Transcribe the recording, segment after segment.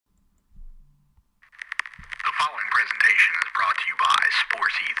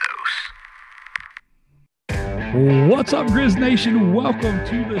What's up, Grizz Nation? Welcome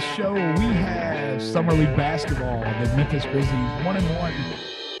to the show. We have Summer League basketball. The Memphis Grizzlies 1-1.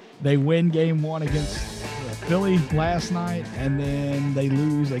 They win game one against Philly last night, and then they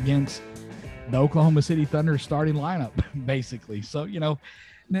lose against the Oklahoma City Thunder starting lineup, basically. So, no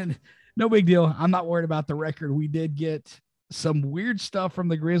big deal. I'm not worried about the record. We did get some weird stuff from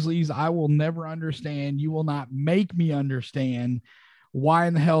the Grizzlies. I will never understand. You will not make me understand why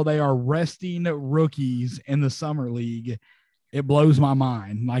in the hell they are resting rookies in the summer league. It blows my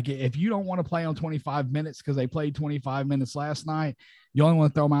mind. Like, if you don't want to play on 25 minutes because they played 25 minutes last night, you only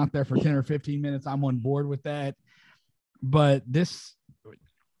want to throw them out there for 10 or 15 minutes. I'm on board with that. But did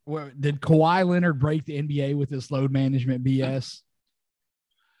Kawhi Leonard break the NBA with this load management BS?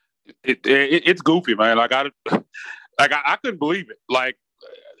 It's goofy, man. I couldn't believe it. Like,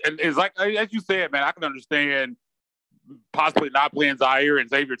 and it's like, as you said, man, I can understand possibly not playing Zaire and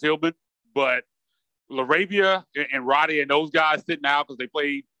Xavier Tillman, but LaRavia and Roddy and those guys sitting out because they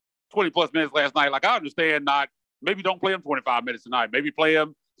played 20 plus minutes last night. Like, I understand maybe don't play them 25 minutes tonight. Maybe play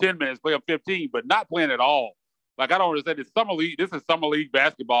them 10 minutes, play them 15, but not playing at all. Like, I don't understand. It's summer league. This is summer league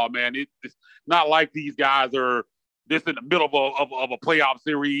basketball, man. It's not like these guys are this in the middle of a playoff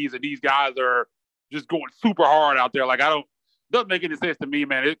series and these guys are just going super hard out there. Like, doesn't make any sense to me,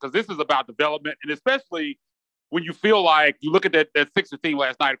 man, because this is about development, and especially when you feel like you look at that Sixers team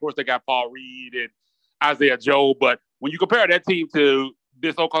last night. Of course, they got Paul Reed and Isaiah Joe, but when you compare that team to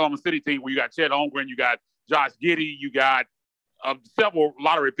this Oklahoma City team, where you got Chet Holmgren, you got Josh Giddey, you got several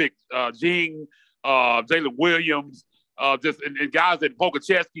lottery picks, Jing, Jalen Williams, and guys that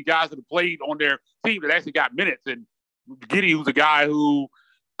Pokachevsky, guys that have played on their team that actually got minutes, and Giddey, who's a guy who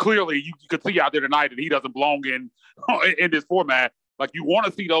clearly you could see out there tonight that he doesn't belong in this format. Like, you want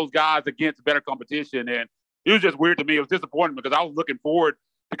to see those guys against better competition, and it was just weird to me. It was disappointing because I was looking forward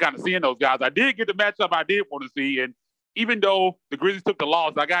to kind of seeing those guys. I did get the matchup I did want to see, and even though the Grizzlies took the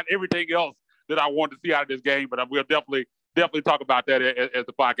loss, I got everything else that I wanted to see out of this game. But we'll definitely talk about that as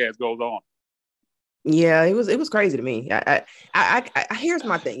the podcast goes on. Yeah, it was crazy to me. Here's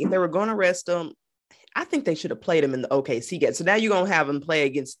my thing: if they were going to rest them, I think they should have played them in the OKC game. So now you're gonna have them play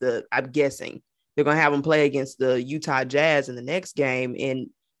against I'm guessing they're gonna have them play against the Utah Jazz in the next game, and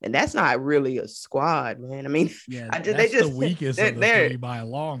that's not really a squad, man. I mean, yeah, that's the weakest of the three by a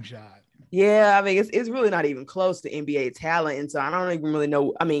long shot. Yeah, I mean, it's really not even close to NBA talent, and so I don't even really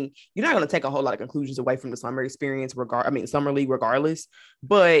know. I mean, you're not going to take a whole lot of conclusions away from the summer experience, summer league, regardless.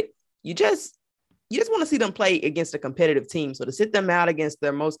 But you just want to see them play against a competitive team. So to sit them out against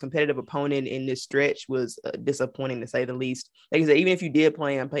their most competitive opponent in this stretch was disappointing, to say the least. Like I said, even if you did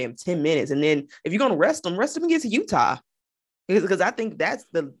play them 10 minutes, and then if you're going to rest them against Utah. Because I think that's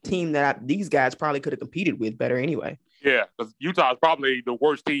the team that these guys probably could have competed with better anyway. Yeah, because Utah is probably the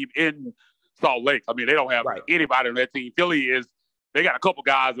worst team in Salt Lake. I mean, they don't have anybody on that team. They got a couple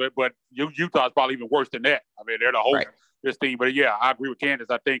guys, but Utah is probably even worse than that. I mean, they're the whole this team. But yeah, I agree with Candace.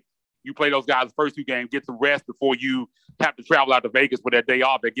 I think you play those guys the first two games, get some rest before you have to travel out to Vegas for that day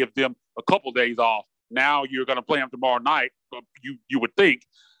off. That gives them a couple days off. Now you're going to play them tomorrow night, you would think.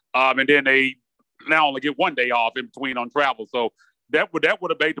 And then they now only get 1 day off in between on travel. So that would have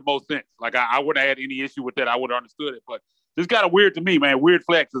made the most sense. Like, I wouldn't have had any issue with that. I would have understood it. But it's kind of weird to me, man. Weird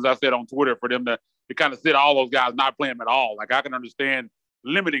flex, as I said on Twitter, for them to kind of sit all those guys not playing them at all. Like, I can understand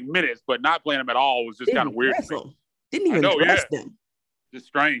limiting minutes, but not playing them at all was just kind of weird to me. Didn't even dress them. It's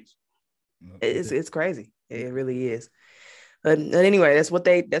strange. It's crazy. It really is. But anyway, that's what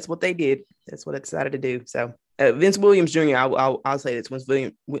they did. That's what I decided to do. So Vince Williams Jr. I'll say this: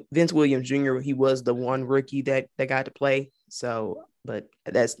 Vince Williams Jr. He was the one rookie that got to play. So, but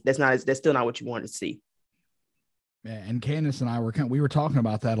that's still not what you wanted to see. Yeah, and Candace and I were talking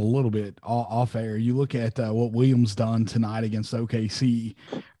about that a little bit off air. You look at what Williams done tonight against OKC,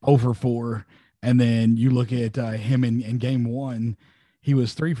 0 for 4, and then you look at him in game one, he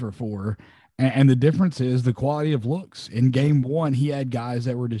was 3 for 4. And the difference is the quality of looks. In game one, he had guys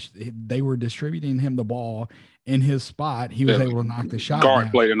that were distributing him the ball in his spot. He was able to knock the shot guard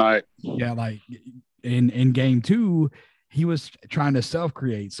down. Play tonight. Yeah, like in game two, he was trying to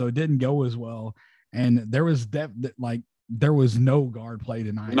self-create, so it didn't go as well. And there was no guard play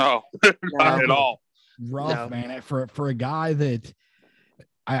tonight. No, not at all. Rough, man. For a guy that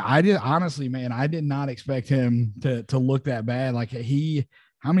I did honestly, man, I did not expect him to look that bad. Like,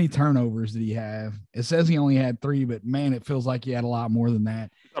 how many turnovers did he have? It says he only had 3, but man, it feels like he had a lot more than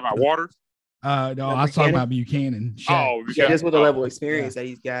that. Talking about Waters? No, I was talking about Buchanan. Oh, yeah, just with the level of experience that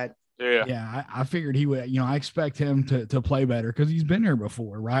he's got. Yeah. I figured he would. I expect him to play better because he's been here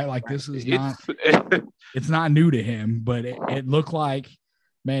before, right? Like, this is not. It's not new to him, but it looked like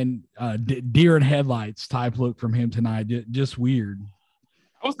Man, deer in headlights type look from him tonight. Just weird.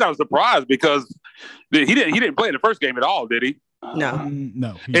 I was kind of surprised because he didn't play in the first game at all, did he? No.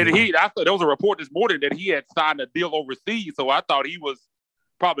 No. I thought there was a report this morning that he had signed a deal overseas, so I thought he was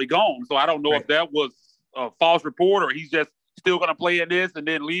probably gone. So I don't know if that was a false report or he's just still going to play in this and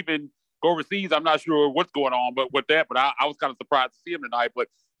then leave and go overseas. I'm not sure what's going on, but with that, I was kind of surprised to see him tonight. But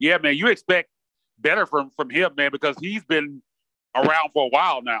yeah, man, you expect better from him, man, because he's been around for a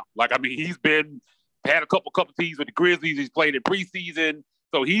while now. Like, I mean, he's had a couple of teams with the Grizzlies. He's played in preseason,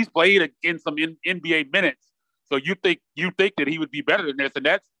 so he's played in some NBA minutes. So you think that he would be better than this, and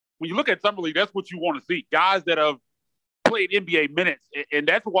that's when you look at Summer League, that's what you want to see, guys that have played NBA minutes, and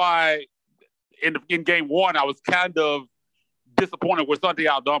that's why in game one I was kind of disappointed with Santi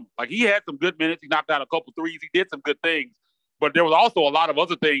Aldama. Like, he had some good minutes, he knocked out a couple threes, he did some good things, but there was also a lot of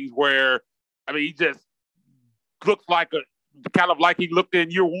other things where, I mean, he just looks like kind of like he looked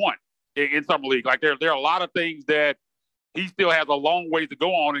in year one in Summer League. Like, there are a lot of things that he still has a long way to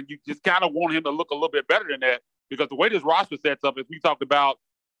go on, and you just kind of want him to look a little bit better than that, because the way this roster sets up, as we talked about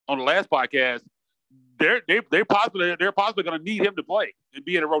on the last podcast, they're possibly going to need him to play and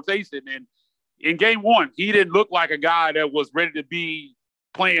be in a rotation. And in game one, he didn't look like a guy that was ready to be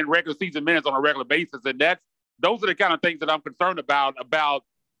playing regular season minutes on a regular basis. And those are the kind of things that I'm concerned about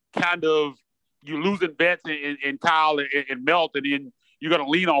kind of you losing vets in Kyle and Melt, and then you're going to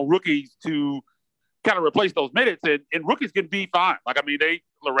lean on rookies to kind of replace those minutes. And rookies can be fine. Like, I mean,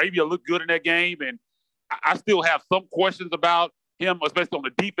 Laravia looked good in that game, and I still have some questions about him, especially on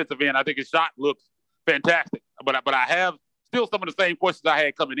the defensive end. I think his shot looks fantastic, but I have still some of the same questions I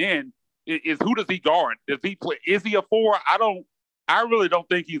had coming in. Is who does he guard? Does he play? Is he a four? I really don't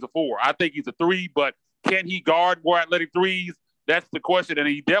think he's a four. I think he's a three, but can he guard more athletic threes? That's the question, and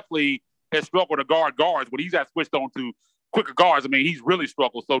he definitely has struggled to guard guards when he's got switched on to quicker guards. I mean, he's really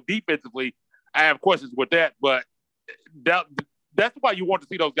struggled. So defensively, I have questions with that, but that's why you want to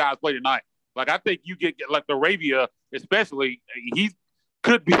see those guys play tonight. Like, I think you get like the Arabia, especially, he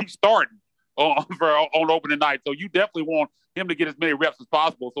could be starting on opening night. So you definitely want him to get as many reps as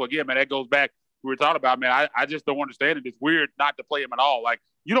possible. So again, man, that goes back, we were talking about, man, I just don't understand it. It's weird not to play him at all. Like,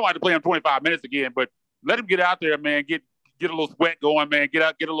 you don't have to play him 25 minutes again, but let him get out there, man, get a little sweat going, man, get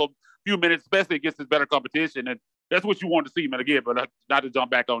a little few minutes, especially against this better competition. And that's what you want to see, man, again, but not to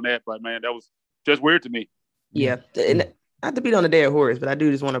jump back on that, but man, that was just weird to me. Yeah. And not to beat on the dead horse, but I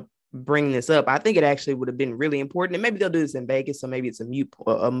do just want to bring this up. I think it actually would have been really important, and maybe they'll do this in Vegas, so maybe it's a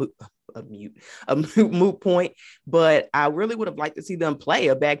moot point, but I really would have liked to see them play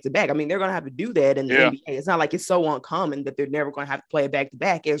a back-to-back. I mean, they're going to have to do that in the NBA. It's not like it's so uncommon that they're never going to have to play a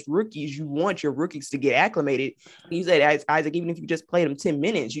back-to-back. As rookies, you want your rookies to get acclimated. You said, Isaac, even if you just played them 10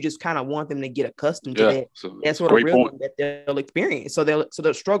 minutes, you just kind of want them to get accustomed to that sort of rhythm that they'll experience. So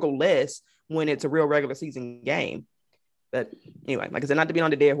they'll struggle less when it's a real regular season game. But anyway, like I said, not to be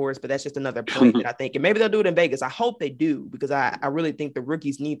on the dead horse, but that's just another point that I think, and maybe they'll do it in Vegas. I hope they do, because I really think the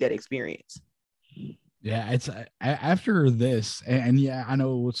rookies need that experience. Yeah, it's after this, and yeah, I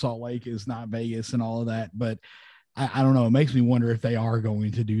know Salt Lake is not Vegas and all of that, but I don't know. It makes me wonder if they are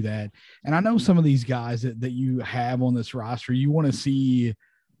going to do that. And I know some of these guys that you have on this roster, you want to see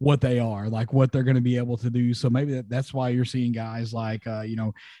what they are, like what they're going to be able to do. So maybe that's why you're seeing guys like,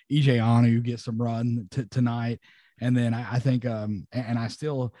 EJ Anu get some run tonight. And then I think, and I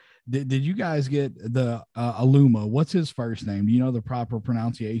still did you guys get the Aluma? What's his first name? Do you know the proper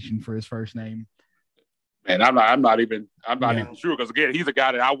pronunciation for his first name? Man, I'm not even sure, because again, he's a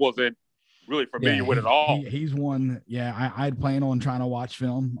guy that I wasn't really familiar with at all. He's one. Yeah, I'd planned on trying to watch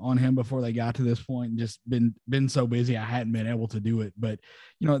film on him before they got to this point, and just been so busy I hadn't been able to do it. But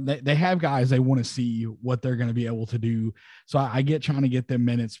they have guys they want to see what they're going to be able to do. So I get trying to get them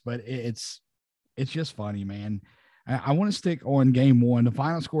minutes, but it's just funny, man. I want to stick on game one. The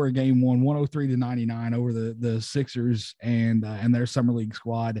final score of game one, 103-99 over the Sixers and their summer league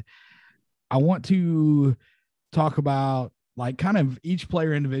squad. I want to talk about like kind of each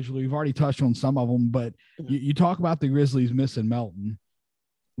player individually. We've already touched on some of them, but you talk about the Grizzlies missing Melton.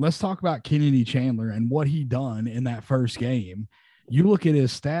 Let's talk about Kennedy Chandler and what he done in that first game. You look at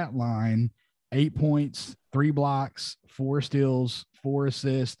his stat line, 8 points, 3 blocks, 4 steals, 4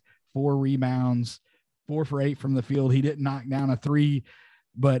 assists, 4 rebounds, 4 for 8 from the field. He didn't knock down a 3,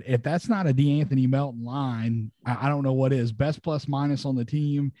 but if that's not a DeAnthony Melton line, I don't know what is. Best plus minus on the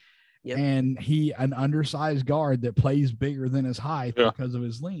team. Yep. And an undersized guard that plays bigger than his height because of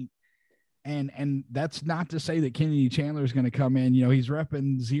his length. And that's not to say that Kennedy Chandler is going to come in. He's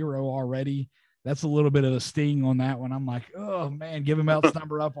repping 0 already. That's a little bit of a sting on that one. I'm like, oh man, give him Melt's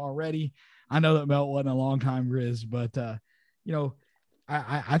number up already. I know that Melt wasn't a long time Grizz, but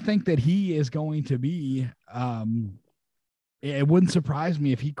I think that he is going to be. It wouldn't surprise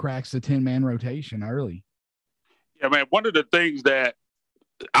me if he cracks the 10-man rotation early. Yeah, man. One of the things that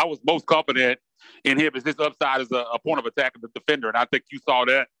I was most confident in him is his upside as a point of attack of the defender, and I think you saw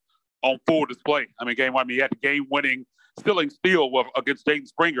that on full display. I mean, game one, he had the game-winning steal against Jaden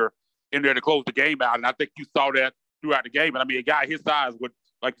Springer in there to close the game out, and I think you saw that throughout the game. And I mean, a guy his size would,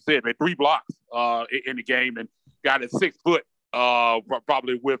 like you said, made 3 blocks in the game, and got at 6 foot,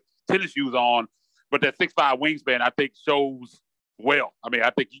 probably with tennis shoes on, but that 6'5" wingspan, I think, shows well. I mean, I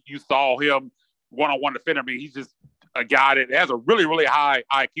think you saw him one-on-one defender. I mean, he's just a guy that has a really, really high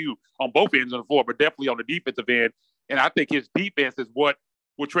IQ on both ends of the floor, but definitely on the defensive end. And I think his defense is what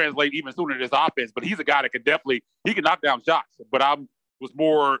will translate even sooner to his offense. But he's a guy that he can knock down shots. But I was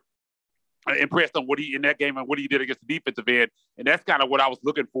more impressed on what he in that game and what he did against the defensive end. And that's kind of what I was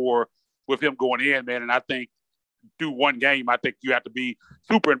looking for with him going in, man. And I think through one game, I think you have to be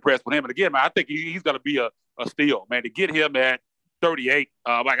super impressed with him. And again, man, I think he's going to be a steal, man. To get him at 38,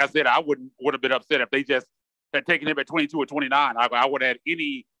 like I said, I would have been upset if they just had taken him at 22 or 29. I would have had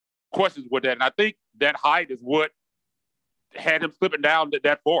any questions with that. And I think that height is what had him slipping down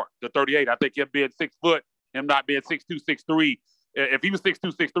that far to 38. I think him being 6 foot, him not being 6'2", 6'3". If he was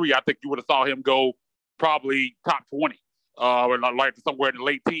 6'2", 6'3", I think you would have saw him go probably top 20, or like somewhere in the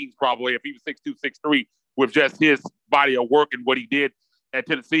late teens probably if he was 6'2", 6'3", with just his body of work and what he did at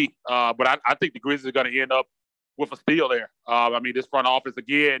Tennessee. But I think the Grizzlies are going to end up with a steal there. I mean, this front office,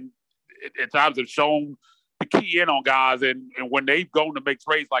 again, at times have shown to key in on guys, and when they've gone to make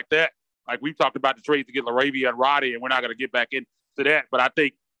trades like that, like we've talked about the trades to get LaRavia and Roddy, and we're not going to get back into that. But I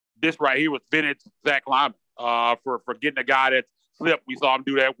think this right here was vintage Zach Lyman for getting a guy that slipped. We saw him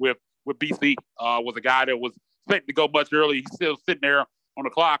do that with BC. Was a guy that was expected to go much early. He's still sitting there on the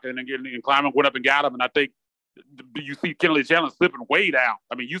clock, and then Kleiman went up and got him. And I think you see Kennedy Chandler slipping way down.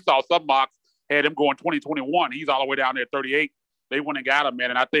 I mean, you saw some mocks had him going 2021. He's all the way down there at 38. They went and got him, man.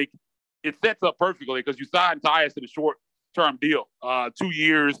 And I think it sets up perfectly because you signed Tyus to the short-term deal, 2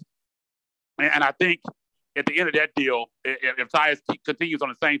 years. And I think at the end of that deal, if Tyus continues on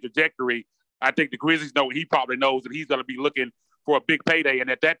the same trajectory, I think the Grizzlies know, he probably knows that he's going to be looking for a big payday. And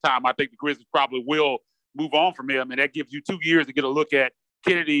at that time, I think the Grizzlies probably will move on from him. And that gives you 2 years to get a look at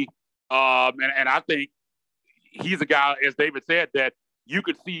Kennedy. And I think he's a guy, as David said, that you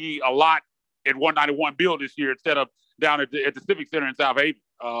could see a lot at 191 Bill this year instead of down at the Civic Center in South Haven,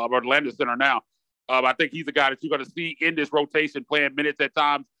 or the Landis Center now. I think he's a guy that you're going to see in this rotation playing minutes at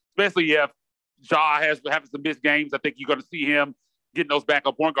times, especially if Ja has having some missed games. I think you're going to see him getting those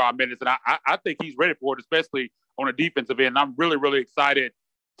backup point guard minutes. And I think he's ready for it, especially on the defensive end. I'm really, really excited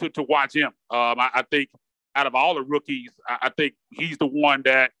to watch him. I think out of all the rookies, I think he's the one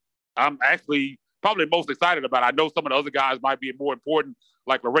that I'm actually probably most excited about. I know some of the other guys might be more important,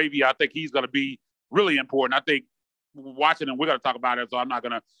 like LaRavia. I think he's going to be really important. I think watching him, we're going to talk about it, so I'm not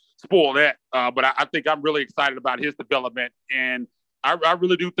going to spoil that. But I think I'm really excited about his development. And I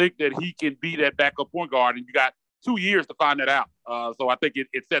really do think that he can be that backup point guard. And you got 2 years to find that out. So I think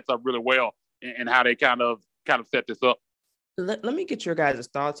it sets up really well in how they kind of set this up. Let me get your guys'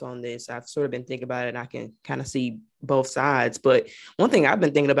 thoughts on this. I've sort of been thinking about it, and I can kind of see both sides. But one thing I've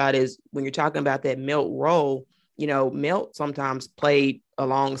been thinking about is when you're talking about that Milt role, Milt sometimes played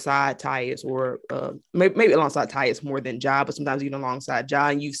alongside Tyus, or maybe alongside Tyus more than Ja, but sometimes even alongside Ja.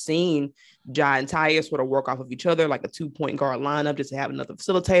 And you've seen Ja and Tyus sort of work off of each other, like a 2-point guard lineup, just to have another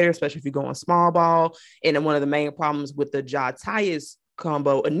facilitator, especially if you're going small ball. And then one of the main problems with the Ja-Tyus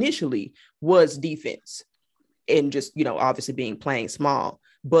combo initially was defense. And just, obviously playing small,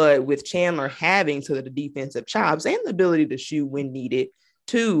 but with Chandler having sort of the defensive chops and the ability to shoot when needed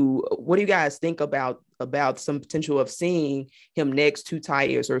too, what do you guys think about some potential of seeing him next to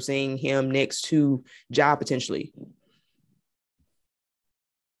Tyus or seeing him next to Ja potentially?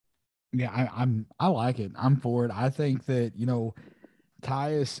 Yeah, I like it. I'm for it. I think that,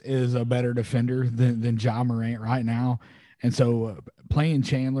 Tyus is a better defender than Ja Morant right now. And so playing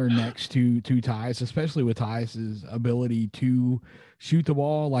Chandler next to Tyus, especially with Tyus's ability to shoot the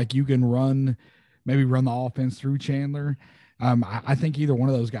ball, like you can maybe run the offense through Chandler. I think either one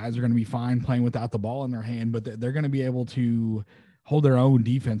of those guys are going to be fine playing without the ball in their hand, but they're going to be able to hold their own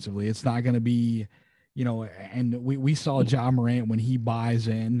defensively. It's not going to be, and we saw Ja Morant when he buys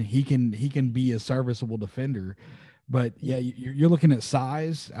in, he can be a serviceable defender. But yeah, you're looking at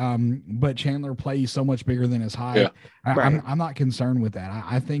size, but Chandler plays so much bigger than his height. Yeah. I'm not concerned with that.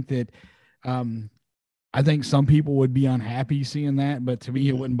 I think that I think some people would be unhappy seeing that, but to me,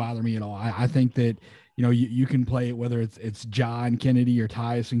 it wouldn't bother me at all. I think that you can play it whether it's Ja and Kennedy or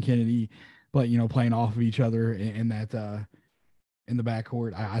Tyus and Kennedy, but playing off of each other in in the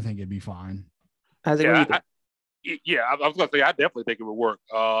backcourt, I think it'd be fine. I was I was going to say I definitely think it would work.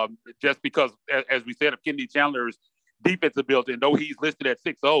 Just because, as we said, of Kennedy Chandler's defensive ability, and though he's listed at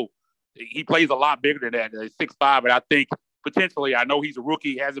 6'0", he plays a lot bigger than that. 6'5", and I think potentially, I know he's a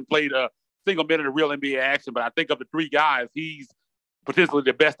rookie, he hasn't played a single minute of real NBA action, but I think of the three guys, he's potentially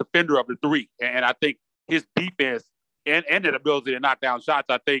the best defender of the three. And I think his defense and that ability to knock down shots,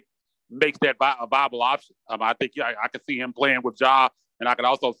 I think, makes that a viable option. I think I could see him playing with Ja, and I could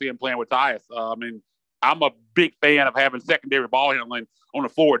also see him playing with Tyus. I'm a big fan of having secondary ball handling on the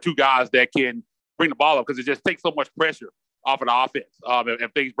floor, two guys that can bring the ball up, because it just takes so much pressure off of the offense.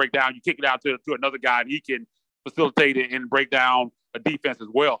 If things break down, you kick it out to another guy, and he can facilitate it and break down a defense as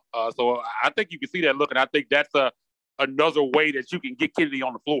well. So I think you can see that look, and I think that's another way that you can get Kennedy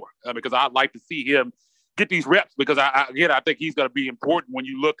on the floor, because I'd like to see him get these reps, because I think he's going to be important when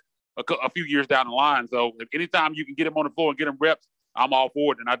you look a few years down the line. So if anytime you can get him on the floor and get him reps, I'm all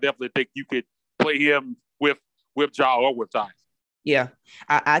for it, and I definitely think you could play him with Ja or with Tyus. Yeah,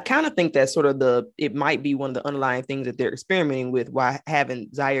 I kind of think that's sort of it might be one of the underlying things that they're experimenting with, why having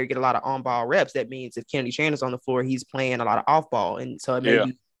Zaire get a lot of on-ball reps. That means if Kennedy Chandler's on the floor, he's playing a lot of off-ball. And so it may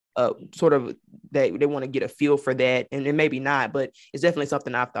be sort of they want to get a feel for that, and it maybe not, but it's definitely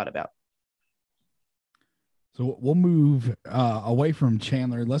something I've thought about. So we'll move away from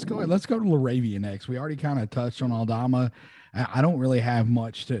Chandler. Let's go to LaRavia next. We already kind of touched on Aldama. I don't really have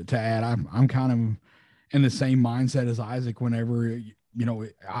much to add. I'm kind of in the same mindset as Isaac whenever,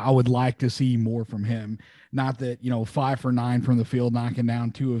 I would like to see more from him. Not that, 5 for 9 from the field, knocking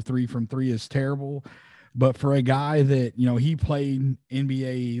down 2 of 3 from 3 is terrible. But for a guy that, he played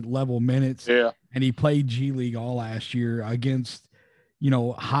NBA level minutes and he played G League all last year against,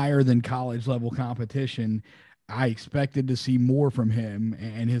 higher than college level competition, I expected to see more from him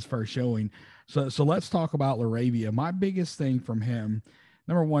and his first showing. So let's talk about LaRavia. My biggest thing from him,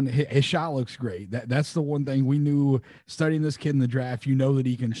 number one, his shot looks great. That's the one thing we knew studying this kid in the draft. That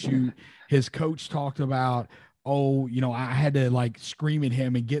he can shoot. His coach talked about, I had to scream at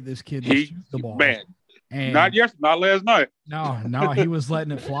him and get this kid to shoot the ball. Man, and not last night. No, he was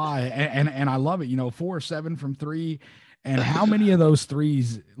letting it fly, and I love it. 4 or 7 from 3. And how many of those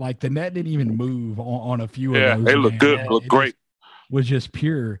threes, the net didn't even move on a few of those. They look good, look great. Was just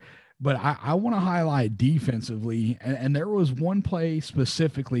pure. But I want to highlight defensively, and there was one play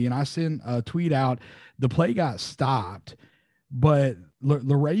specifically, and I sent a tweet out. The play got stopped, but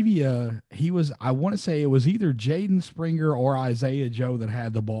LaRavia, I want to say it was either Jaden Springer or Isaiah Joe that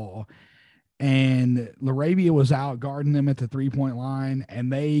had the ball. And LaRavia was out guarding them at the 3-point line,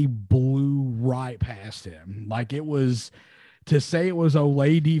 and they blew right past him. To say it was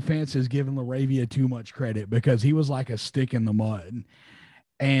Olay defense is giving LaRavia too much credit, because he was like a stick in the mud.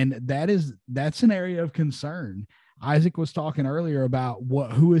 And that's an area of concern. Isaac was talking earlier about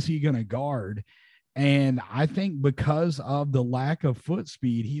who is he going to guard? And I think because of the lack of foot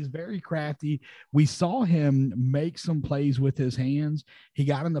speed, he's very crafty. We saw him make some plays with his hands. He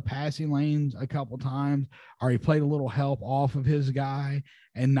got in the passing lanes a couple times, or he played a little help off of his guy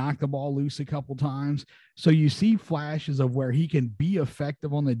and knocked the ball loose a couple times. So you see flashes of where he can be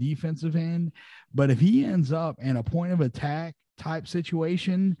effective on the defensive end. But if he ends up in a point of attack type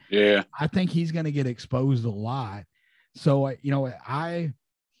situation, I think he's going to get exposed a lot. So,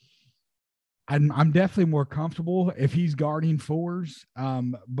 I'm definitely more comfortable if he's guarding 4s.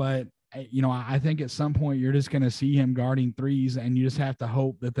 But I think at some point you're just going to see him guarding 3s, and you just have to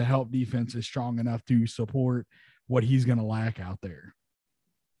hope that the help defense is strong enough to support what he's going to lack out there.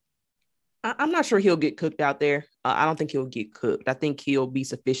 I'm not sure he'll get cooked out there. I don't think he'll get cooked. I think he'll be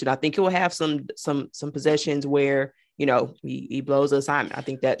sufficient. I think he'll have some possessions where, he blows the assignment. I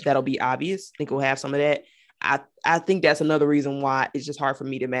think that'll be obvious. I think we'll have some of that. I think that's another reason why it's just hard for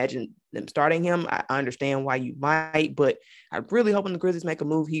me to imagine them starting him. I understand why you might, but I'm really hoping the Grizzlies make a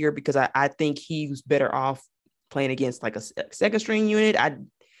move here, because I think he's better off playing against a second string unit.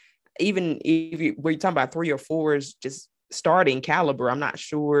 Even if we're talking about 3 or 4s, just starting caliber, I'm not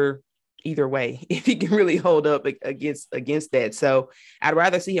sure either way if he can really hold up against that. So I'd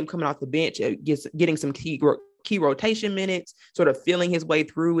rather see him coming off the bench, getting some key rotation minutes, sort of feeling his way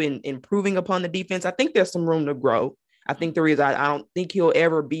through and improving upon the defense. I think there's some room to grow. I think there is. I don't think he'll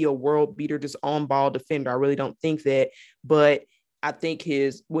ever be a world beater, just on-ball defender. I really don't think that. But I think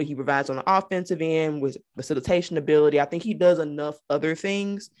what he provides on the offensive end with facilitation ability, I think he does enough other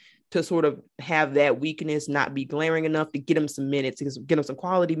things to sort of have that weakness not be glaring enough to get him some minutes, get him some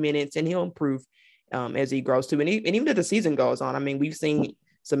quality minutes, and he'll improve as he grows too. And even as the season goes on, I mean, we've seen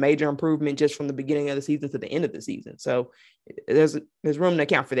some major improvement just from the beginning of the season to the end of the season. So there's room to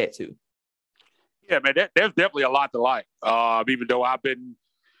account for that too. Yeah, man, there's definitely a lot to like. Even though I've been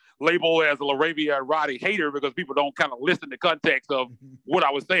labeled as a LaRavia and Roddy hater because people don't kind of listen to context of what I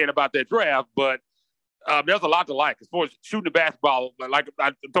was saying about that draft. But there's a lot to like. As far as shooting the basketball, like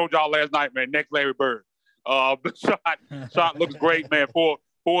I told y'all last night, man, next Larry Bird. The shot looks great, man.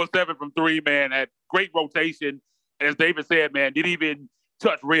 4-7 from three, man. Had great rotation. As David said, man, didn't even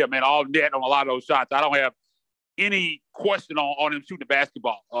touch rim, man. All net on a lot of those shots. I don't have any question on him shooting the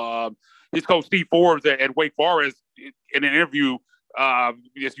basketball. His coach Steve Forbes at Wake Forest in an interview, as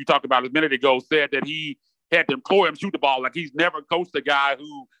you talked about a minute ago, said that he had to employ him shoot the ball. Like he's never coached a guy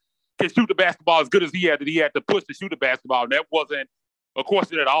who can shoot the basketball as good as he had, that he had to push to shoot the basketball. And that wasn't a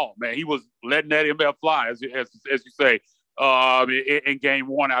question at all, man. He was letting that MF fly, as you say, in game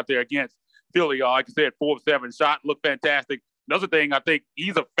one out there against Philly. Like I said, 4-7 shot, looked fantastic. Another thing, I think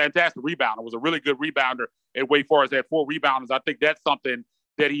he's a fantastic rebounder, was a really good rebounder at Wake Forest, had 4 rebounders. I think that's something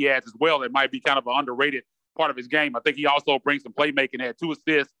that he has as well that might be kind of an underrated part of his game. I think he also brings some playmaking, had 2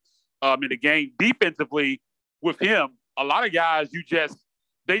 assists in the game. Defensively, with him, a lot of guys,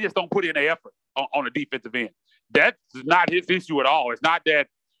 they just don't put in the effort on the defensive end. That's not his issue at all. It's not that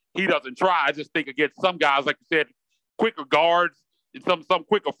he doesn't try. I just think against some guys, like you said, quicker guards and some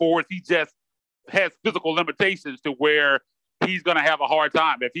quicker forwards, he just has physical limitations to where he's going to have a hard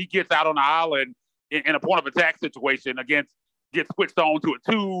time. If he gets out on the island in a point of attack situation gets switched on to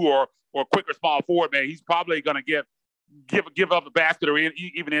a 2 or quicker small forward, man, he's probably going to give up the basket or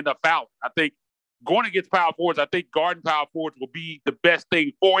even end up fouling. I think going against power forwards, I think guarding power forwards will be the best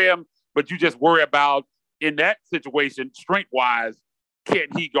thing for him, but you just worry about in that situation, strength-wise, can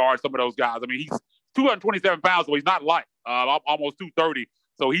he guard some of those guys? I mean, he's 227 pounds, so he's not light, almost 230.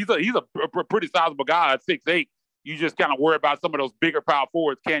 So he's a pretty sizable guy at 6'8". You just kind of worry about some of those bigger power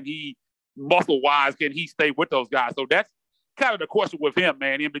forwards. Can he, muscle-wise, can he stay with those guys? So that's kind of the question with him,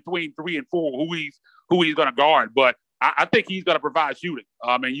 man, in between 3 and 4, who he's going to guard. But I think he's going to provide shooting.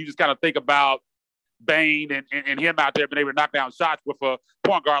 And you just kind of think about Bane and him out there being able to knock down shots with a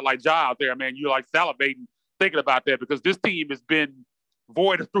point guard like Ja out there, man. You're like salivating thinking about that because this team has been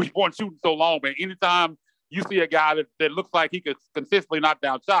void of 3-point shooting so long, man. Anytime you see a guy that looks like he could consistently knock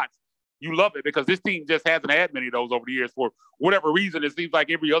down shots, you love it because this team just hasn't had many of those over the years. For whatever reason, it seems like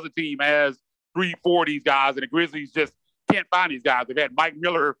every other team has 3-4 of these guys, and the Grizzlies just can't find these guys. They've had Mike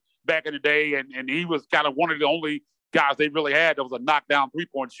Miller back in the day, and he was kind of one of the only guys they really had that was a knockdown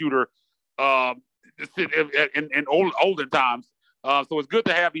 3-point shooter in olden times. So it's good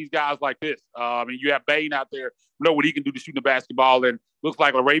to have these guys like this. And you have Bane out there, know what he can do to shoot the basketball, and looks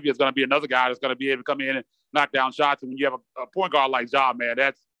like LaRavia is going to be another guy that's going to be able to come in and knock down shots. And when you have a point guard like Ja, man,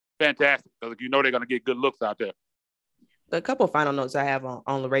 that's fantastic because you know they're going to get good looks out there. A couple of final notes I have on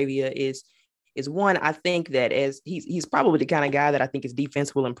LaRavia is one, I think that as he's probably the kind of guy that I think his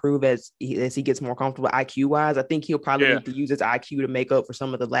defense will improve as he gets more comfortable IQ wise. I think he'll probably need to use his IQ to make up for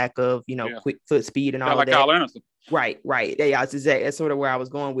some of the lack of, quick foot speed and all like of that. Kyle Anderson. Right. Yeah, that's sort of where I was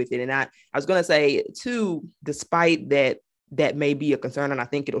going with it. And I was going to say too, despite that may be a concern, and I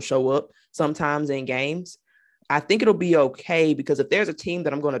think it'll show up sometimes in games, I think it'll be okay because if there's a team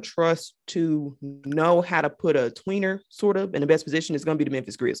that I'm going to trust to know how to put a tweener sort of in the best position, it's going to be the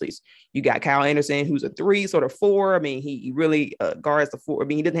Memphis Grizzlies. You got Kyle Anderson, who's a 3, sort of 4. I mean, he really guards the 4. I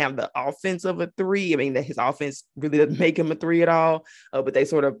mean, he didn't have the offense of a 3. I mean, that his offense really doesn't make him a 3 at all, but they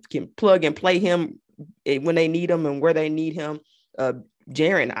sort of can plug and play him when they need him and where they need him.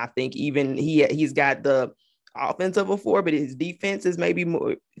 Jaren, I think even he's got the offense of a 4, but his defense is maybe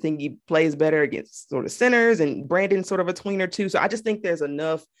more. I think he plays better against sort of centers, and Brandon sort of a tweener too. So I just think there's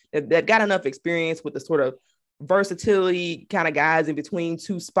enough that got enough experience with the sort of versatility kind of guys in between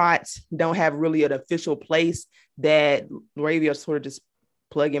 2 spots, don't have really an official place that LaRavia sort of just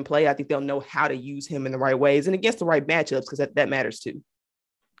plug and play. I think they'll know how to use him in the right ways and against the right matchups because that matters too.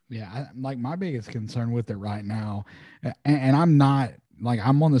 Yeah, like my biggest concern with it right now, and I'm not like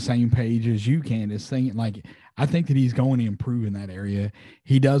I'm on the same page as you, Candace, saying like I think that he's going to improve in that area.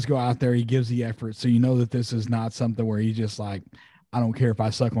 He does go out there, he gives the effort, so you know that this is not something where he's just like, I don't care if I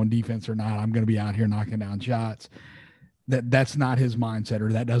suck on defense or not, I'm going to be out here knocking down shots. That's not his mindset,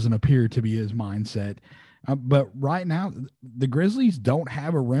 or that doesn't appear to be his mindset. But right now, the Grizzlies don't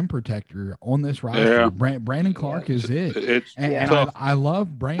have a rim protector on this roster. Yeah. Brandon Clark is it. And I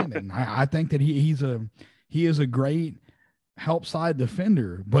love Brandon. I think that he is a great help side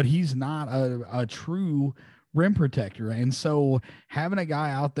defender, but he's not a true rim protector. And so having a guy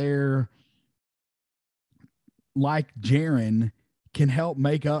out there like Jaren can help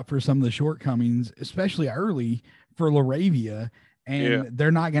make up for some of the shortcomings, especially early for LaRavia. and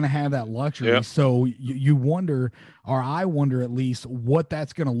they're not going to have that luxury. Yeah. So you wonder, or I wonder at least, what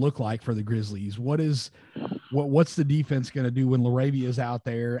that's going to look like for the Grizzlies. What's the defense going to do when Laravia is out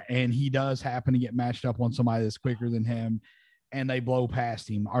there and he does happen to get matched up on somebody that's quicker than him and they blow past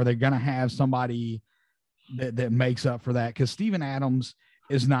him? Are they going to have somebody that makes up for that? Because Steven Adams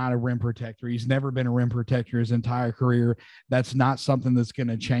is not a rim protector. He's never been a rim protector his entire career. That's not something that's going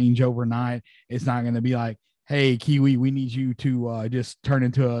to change overnight. It's not going to be like, hey, Kiwi, we need you to just turn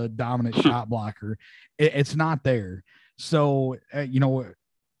into a dominant shot blocker. It's not there. So,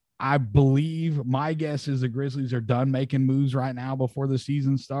 I believe, my guess is the Grizzlies are done making moves right now before the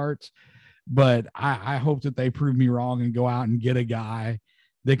season starts. But I hope that they prove me wrong and go out and get a guy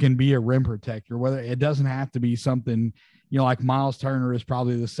that can be a rim protector. Whether it doesn't have to be something, like Miles Turner is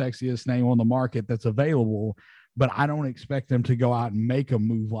probably the sexiest name on the market that's available, but I don't expect them to go out and make a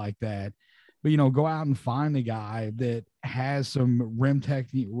move like that. But, go out and find a guy that has some rim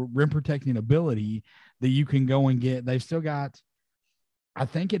protecting ability that you can go and get. They've still got, I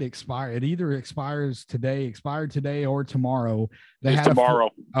think it expired. It either expired today or tomorrow. They had tomorrow.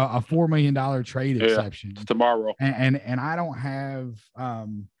 a $4 million trade exception. It's tomorrow. And I don't have,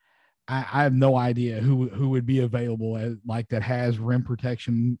 I have no idea who would be available like that has rim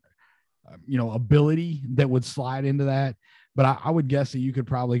protection, ability that would slide into that. But I would guess that you could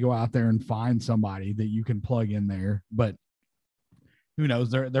probably go out there and find somebody that you can plug in there. But who knows?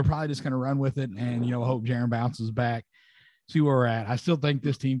 They're probably just going to run with it and, hope Jaren bounces back, see where we're at. I still think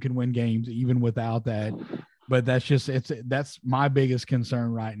this team can win games even without that. But that's my biggest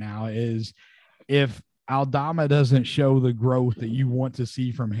concern right now is if Aldama doesn't show the growth that you want to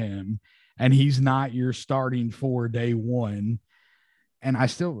see from him and he's not your starting for day one. And I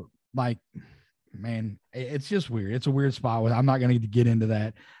still man, it's just weird. It's a weird spot. I'm not going to get into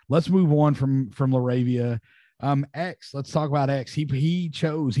that. Let's move on from Laravia. X, let's talk about X.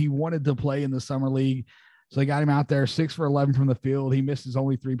 He wanted to play in the summer league. So they got him out there 6 for 11 from the field. He missed his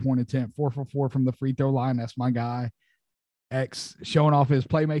only 3-point attempt, 4 for 4 from the free throw line. That's my guy. X showing off his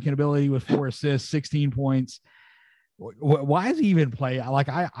playmaking ability with 4 assists, 16 points. Why does he even play?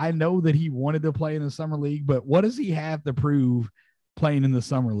 I know that he wanted to play in the summer league, but what does he have to prove playing in the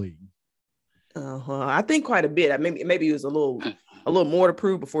summer league? I think quite a bit. Maybe he was a little more to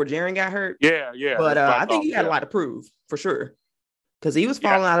prove before Jaren got hurt. Yeah. But I think he had a lot to prove for sure because he was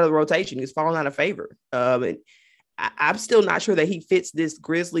falling out of the rotation. He was falling out of favor. And I'm still not sure that he fits this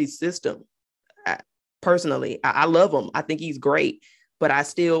Grizzlies system. Personally, I love him. I think he's great, but I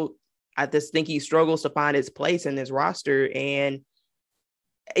just think he struggles to find his place in this roster. And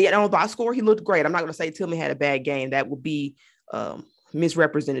box score, he looked great. I'm not going to say Tillman had a bad game. That would be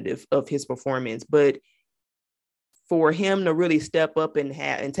misrepresentative of his performance, but for him to really step up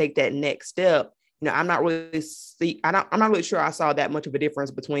and take that next step, I'm not really sure I saw that much of a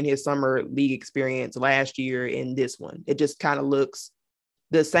difference between his summer league experience last year and this one. It just kind of looks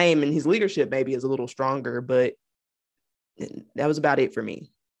the same, and his leadership maybe is a little stronger, but that was about it for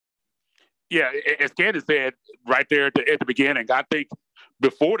me. Yeah, as Candace said right there at the beginning, I think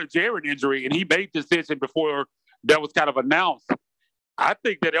before the Jaren injury, and he made the decision before that was kind of announced, I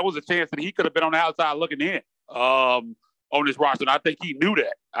think that there was a chance that he could have been on the outside looking in on this roster. And I think he knew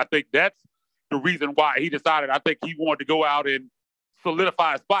that. I think that's the reason why he decided. I think he wanted to go out and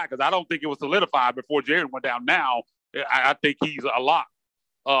solidify his spot because I don't think it was solidified before Jaren went down. Now, I think he's a lock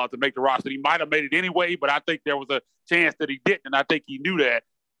to make the roster. He might have made it anyway, but I think there was a chance that he didn't, and I think he knew that.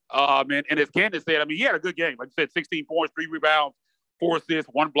 And as Candace said, he had a good game. Like you said, 16 points, 3 rebounds, 4 assists,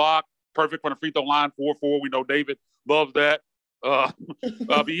 1 block, perfect from the free throw line, 4-4. We know David loves that.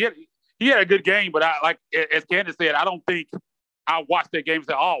 He had a good game, but as Candace said, I don't think I watched that game and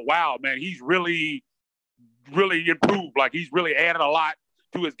said, "Oh wow, man, he's really, really improved. Like he's really added a lot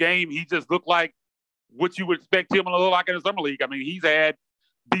to his game." He just looked like what you would expect him to look like in the summer league. He's had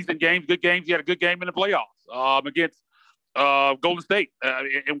decent games, good games. He had a good game in the playoffs against Golden State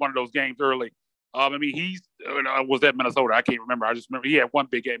in one of those games early. He's was that Minnesota? I can't remember. I just remember he had one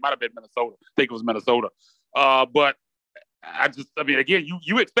big game. Might have been Minnesota. I think it was Minnesota. But again,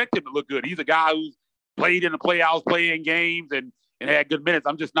 you expect him to look good. He's a guy who's played in the playoffs, playing games, and had good minutes.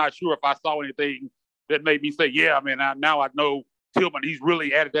 I'm just not sure if I saw anything that made me say, yeah, now I know Tillman. He's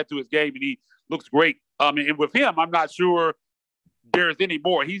really added that to his game, and he looks great. And with him, I'm not sure there's any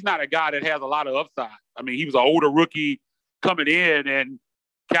more. He's not a guy that has a lot of upside. He was an older rookie coming in, and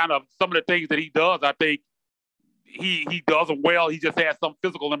kind of some of the things that he does, I think he does them well. He just has some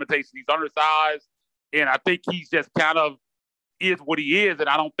physical limitations. He's undersized, and I think he's just kind of is what he is, and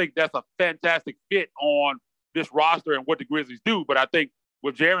I don't think that's a fantastic fit on this roster and what the Grizzlies do. But I think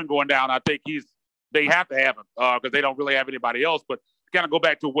with Jaren going down, I think he's they have to have him because they don't really have anybody else. But kind of go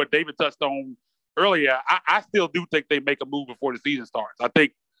back to what David touched on earlier, I still do think they make a move before the season starts. I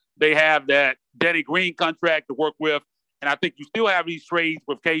think they have that Danny Green contract to work with, and I think you still have these trades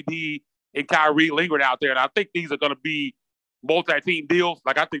with KD and Kyrie lingering out there. And I think these are going to be multi-team deals.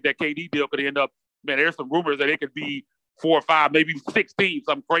 Like I think that KD deal could end up, man, there's some rumors that it could be 4 or 5, maybe 6 teams,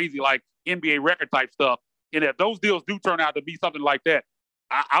 something crazy like NBA record type stuff. And if those deals do turn out to be something like that,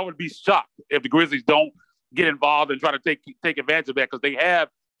 I would be shocked if the Grizzlies don't get involved and try to take advantage of that because they have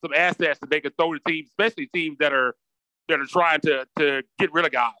some assets that they can throw to teams, especially teams that are trying to get rid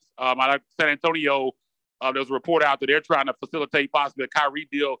of guys. I like San Antonio. There's a report out that they're trying to facilitate possibly a Kyrie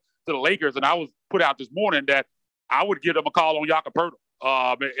deal to the Lakers, and I was put out this morning that I would give them a call on Jakob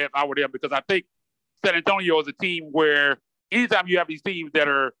Poeltl if I were them, because I think San Antonio is a team where anytime you have these teams that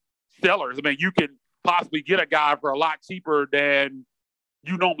are sellers, I mean, you can possibly get a guy for a lot cheaper than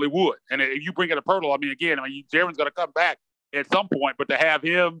you normally would. And if you bring in a Poeltl, Jaren's going to come back at some point, but to have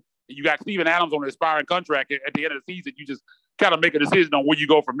him, you got Steven Adams on an expiring contract at the end of the season, you just kind of make a decision on where you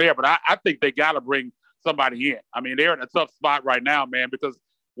go from there. But I think they got to bring somebody in. I mean, they're in a tough spot right now, man, because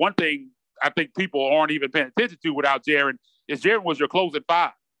one thing I think people aren't even paying attention to without Jaren is Jaren was your closing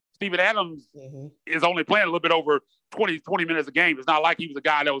 5. Steven Adams is only playing a little bit over 20 minutes a game. It's not like he was a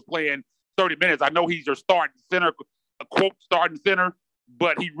guy that was playing 30 minutes. I know he's your starting center, a quote starting center,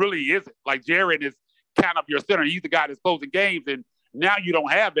 but he really isn't. Like Jaren is kind of your center. He's the guy that's closing games, and now you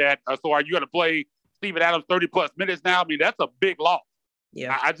don't have that. So are you going to play Steven Adams 30-plus minutes now? I mean, that's a big loss.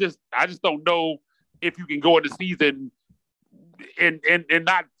 Yeah, I just don't know if you can go into season and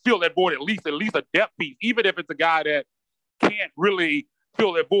not fill that void at least a depth piece, even if it's a guy that can't really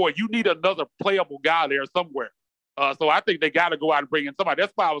fill that void. You need another playable guy there somewhere. So I think they got to go out and bring in somebody.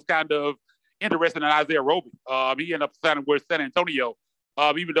 That's why I was kind of interested in Isaiah Roby. He ended up signing with San Antonio.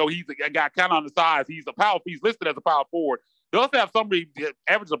 Even though he's a guy kind of on the size, he's listed as a power forward. Does have somebody that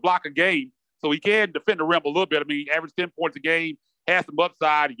averages a block a game, so he can defend the rim a little bit. I mean, he averaged 10 points a game, has some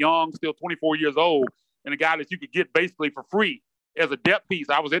upside, young, still 24 years old, and a guy that you could get basically for free as a depth piece.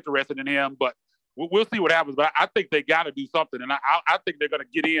 I was interested in him, but we'll see what happens. But I think they got to do something, and I think they're going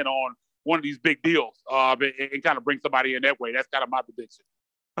to get in on one of these big deals and kind of bring somebody in that way. That's kind of my prediction.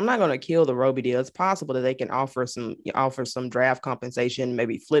 I'm not going to kill the Roby deal. It's possible that they can offer some draft compensation,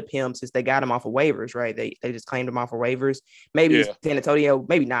 maybe flip him since they got him off of waivers, right? They just claimed him off of waivers. Maybe San Antonio,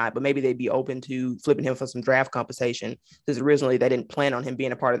 maybe not, but maybe they'd be open to flipping him for some draft compensation because originally they didn't plan on him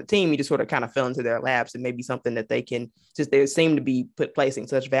being a part of the team. He just sort of kind of fell into their laps, and maybe something that they can just, they seem to be placing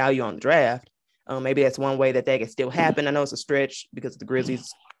such value on the draft. Maybe that's one way that can still happen. I know it's a stretch because the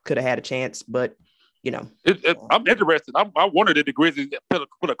Grizzlies could have had a chance, but I'm interested. I wondered if the Grizzlies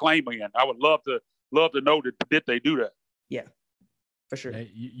put a claim in. I would love to know that did they do that. Yeah, for sure.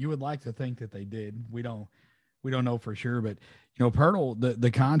 You would like to think that they did. We don't know for sure, but Poeltl,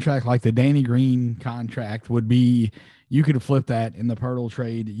 the contract, like the Danny Green contract, would be, you could flip that in the Poeltl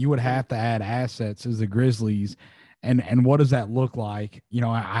trade. You would have to add assets as the Grizzlies. And what does that look like?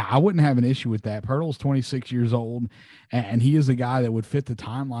 I wouldn't have an issue with that. Poeltl's 26 years old, and he is a guy that would fit the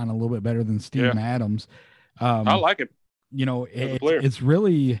timeline a little bit better than Steven Adams. I like him. It's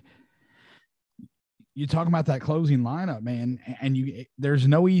really, you talk about that closing lineup, man, and there's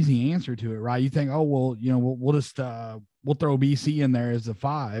no easy answer to it, right? You think, oh, well, we'll just we'll throw BC in there as a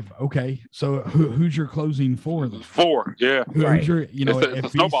 5. Okay, so who's your closing 4? 4, yeah. Who's your, if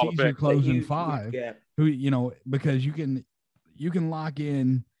BC's your closing 5, yeah. Who, because you can lock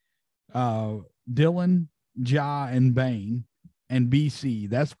in Dylan, Ja, and Bane and BC.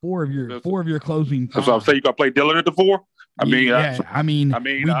 That's 4 of your closing 5. That's what I'm saying. You got to play Dylan at the 4. We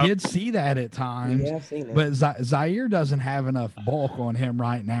did see that at times. Yeah, I've seen it. But Zaire doesn't have enough bulk on him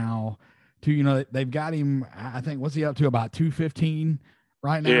right now to, they've got him, I think, what's he up to, about 215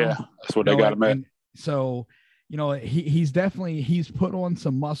 right now? Yeah, that's what they got him at. So, he's put on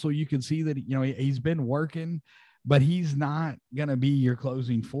some muscle. You can see that, he's been working, but he's not going to be your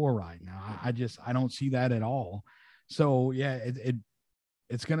closing 4 right now. I don't see that at all. So yeah,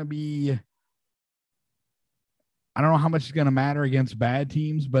 it's going to be, I don't know how much it's going to matter against bad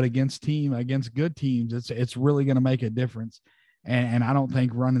teams, but against good teams, it's really going to make a difference. And I don't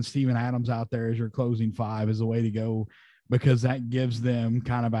think running Steven Adams out there as your closing 5 is the way to go, because that gives them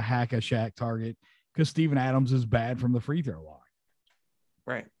kind of a hack-a-shack target, because Steven Adams is bad from the free throw line.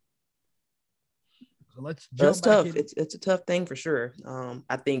 Right. So let's jump That's tough. in. It's a tough thing for sure.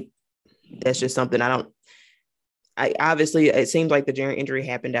 I think that's just something obviously it seems like the Jaren injury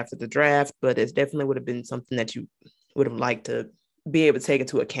happened after the draft, but it definitely would have been something that you would have liked to be able to take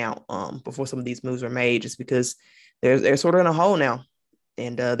into account before some of these moves were made, just because they're sort of in a hole now.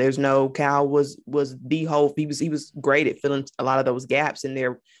 And there's no Cal was the whole. He was great at filling a lot of those gaps, and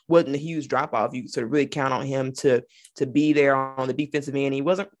there wasn't a huge drop off. You could sort of really count on him to be there on the defensive end. He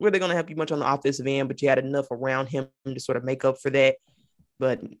wasn't really going to help you much on the offensive end, but you had enough around him to sort of make up for that.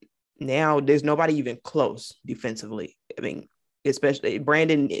 But now there's nobody even close defensively. I mean, especially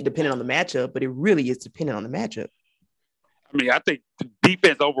Brandon, depending on the matchup, but it really is dependent on the matchup. I mean, I think the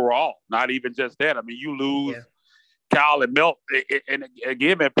defense overall, not even just that. I mean, you lose Kyle and Milt, and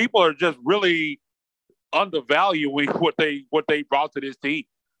again, man, people are just really undervaluing what they brought to this team.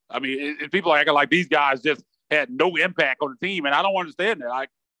 I mean, people are acting like these guys just had no impact on the team, and I don't understand that. Like,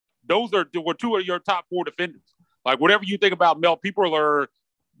 those were two of your top four defenders. Like, whatever you think about Milt, people are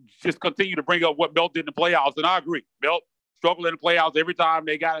just continue to bring up what Milt did in the playoffs, and I agree. Milt struggled in the playoffs every time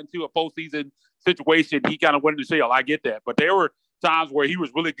they got into a postseason situation. He kind of went in the shell. I get that, but there were times where he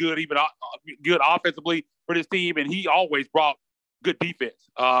was really good, even good offensively for this team, and he always brought good defense.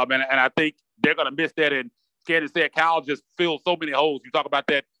 And I think they're going to miss that. And Candace said, Kyle just fills so many holes. You talk about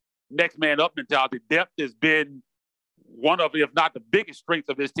that next man up mentality. Depth has been one of, if not the biggest strengths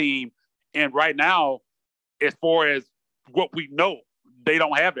of this team. And right now, as far as what we know, they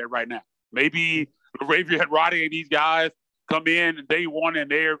don't have that right now. Maybe Ravier and Roddy and these guys come in day one and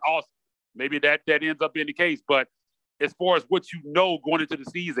they're awesome. Maybe that ends up being the case. But as far as what you know going into the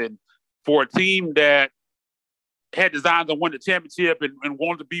season, for a team that had designs on win the championship and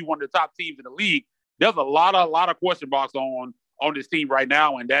wanted to be one of the top teams in the league, there's a lot of question marks on this team right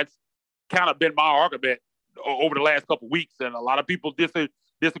now, and that's kind of been my argument over the last couple of weeks. And a lot of people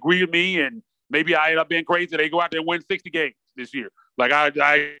disagree with me, and maybe I end up being crazy. They go out there and win 60 games this year. Like,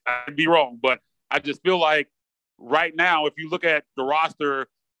 I'd be wrong, but I just feel like right now, if you look at the roster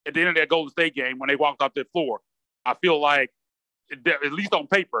at the end of that Golden State game when they walked off that floor, I feel like, at least on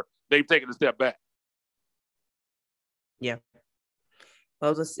paper, they've taken a step back. Yeah.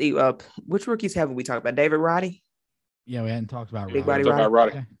 Well, let's see. Which rookies haven't we talked about? David Roddy? Yeah, we hadn't talked about Big Body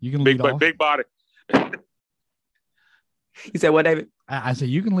Roddy. Yeah, you can lead off. Big body. You said what, David? I said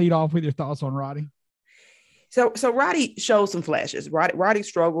you can lead off with your thoughts on Roddy. So Roddy showed some flashes. Roddy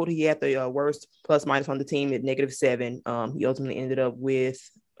struggled. He had the worst plus minus on the team at -7. He ultimately ended up with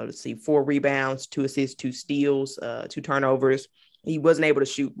 4 rebounds, 2 assists, 2 steals, 2 turnovers. He wasn't able to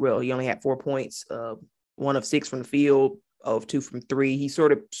shoot well. He only had 4 points, 1 of 6 from the field, of 2 from 3. He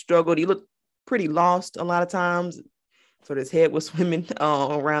sort of struggled. He looked pretty lost a lot of times. Sort of his head was swimming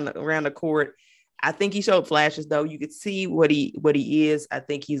around the court. I think he showed flashes, though. You could see what he is. I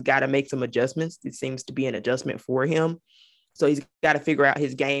think he's got to make some adjustments. It seems to be an adjustment for him. So he's got to figure out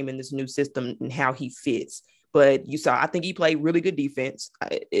his game in this new system and how he fits. But I think he played really good defense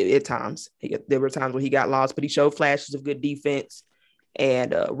at times. There were times where he got lost, but he showed flashes of good defense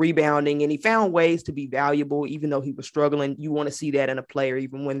and rebounding, and he found ways to be valuable, even though he was struggling. You want to see that in a player,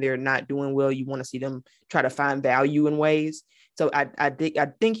 even when they're not doing well. You want to see them try to find value in ways. So I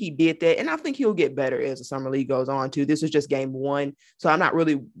think he did that, and I think he'll get better as the summer league goes on too. This is just game 1, so I'm not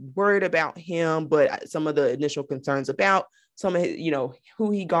really worried about him. But some of the initial concerns about some of his,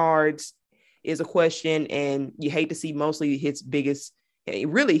 who he guards is a question, and you hate to see mostly his biggest.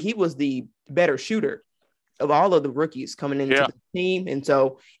 Really, he was the better shooter of all of the rookies coming into the team, and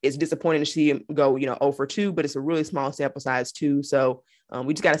so it's disappointing to see him go 0 for 2. But it's a really small sample size too, so.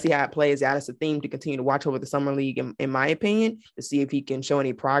 We just got to see how it plays out. It's a theme to continue to watch over the summer league, in my opinion, to see if he can show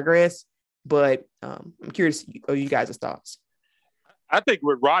any progress. But I'm curious of you guys' thoughts. I think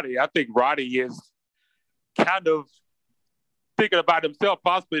with Roddy, is kind of thinking about himself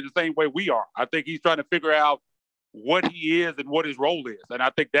possibly the same way we are. I think he's trying to figure out what he is and what his role is. And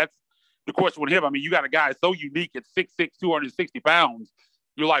I think that's the question with him. I mean, you got a guy so unique at 6'6", 260 pounds.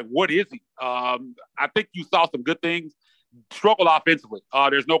 You're like, what is he? I think you saw some good things. Struggled offensively.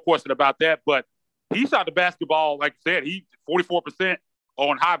 There's no question about that. But he shot the basketball, like you said, he 44%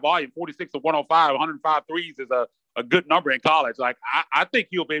 on high volume, 46 of 105, 105 threes is a good number in college. Like, I think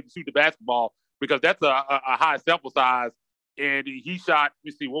he'll be able to shoot the basketball because that's a high sample size. And he shot, let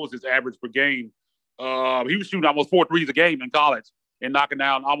me see, what was his average per game? He was shooting almost 4 threes a game in college and knocking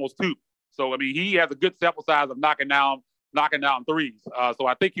down almost 2. So, I mean, he has a good sample size of knocking down threes. So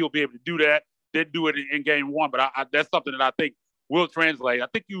I think he'll be able to do that. Didn't do it in game 1, but that's something that I think will translate. I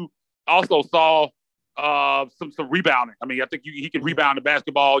think you also saw some rebounding. I mean, I think he can rebound the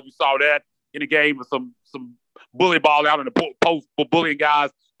basketball. You saw that in the game with some bully ball out in the post, bullying guys,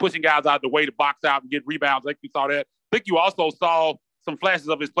 pushing guys out of the way to box out and get rebounds. I think you saw that. I think you also saw some flashes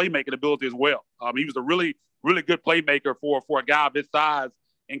of his playmaking ability as well. He was a really, really good playmaker for a guy of his size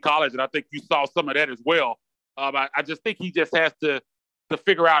in college, and I think you saw some of that as well. I just think he just has to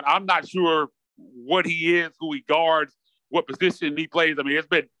figure out. I'm not sure what he is, who he guards, what position he plays. I mean, it's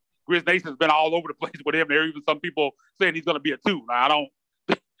been Grizz Nation's been all over the place with him. There are even some people saying he's going to be a 2. Now, I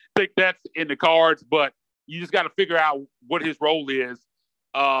don't think that's in the cards, but you just got to figure out what his role is.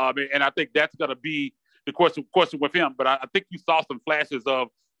 And I think that's going to be the question with him. But I think you saw some flashes of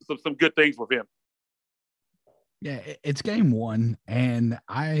some good things with him. Yeah, it's game 1, and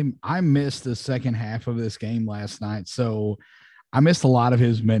I missed the second half of this game last night, so I missed a lot of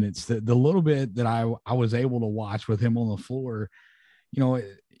his minutes. The little bit that I was able to watch with him on the floor, you know,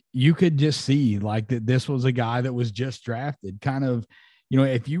 you could just see like that this was a guy that was just drafted. Kind of, you know,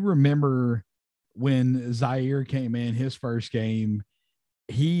 if you remember when Zaire came in his first game,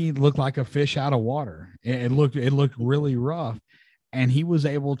 he looked like a fish out of water. It looked really rough, and he was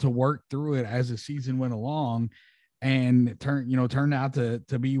able to work through it as the season went along, and turned out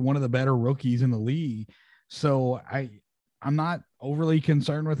to be one of the better rookies in the league. So I'm not overly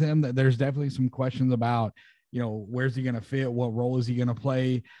concerned with him. That there's definitely some questions about, you know, where's he going to fit? What role is he going to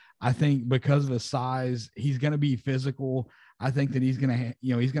play? I think because of the size, he's going to be physical. I think that he's going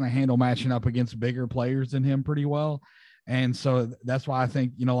to handle matching up against bigger players than him pretty well. And so that's why I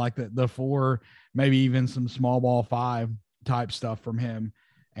think, you know, like the 4, maybe even some small ball 5 type stuff from him.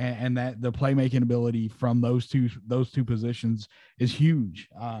 And that the playmaking ability from those two positions is huge.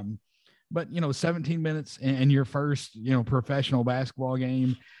 But, you know, 17 minutes in your first, you know, professional basketball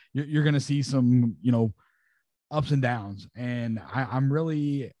game, you're going to see some, you know, ups and downs. And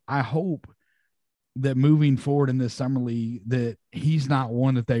I hope that moving forward in this summer league that he's not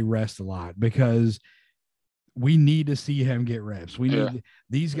one that they rest a lot, because we need to see him get reps. We need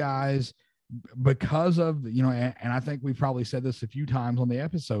these guys, because of, you know, and I think we've probably said this a few times on the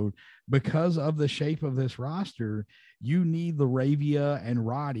episode, because of the shape of this roster, you need LaRavia and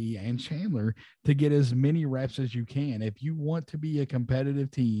Roddy and Chandler to get as many reps as you can. If you want to be a competitive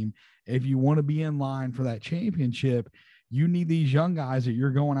team, if you want to be in line for that championship, you need these young guys that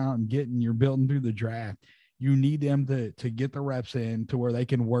you're going out and getting, you're building through the draft. You need them to get the reps in to where they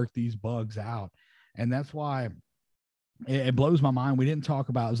can work these bugs out. And that's why it blows my mind. We didn't talk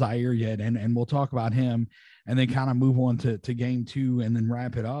about Zaire yet, and we'll talk about him and then kind of move on to game 2 and then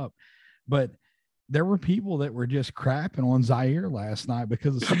wrap it up. But there were people that were just crapping on Zaire last night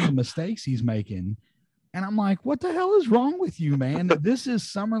because of some of the mistakes he's making. And I'm like, what the hell is wrong with you, man? This is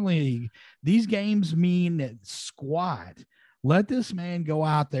summer league. These games mean squat. Let this man go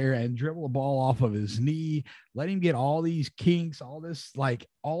out there and dribble a ball off of his knee. Let him get all these kinks, all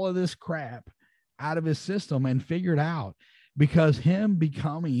of this crap out of his system and figure it out, because him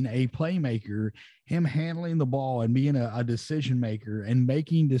becoming a playmaker, him handling the ball and being a decision maker and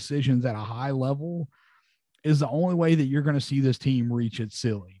making decisions at a high level is the only way that you're going to see this team reach its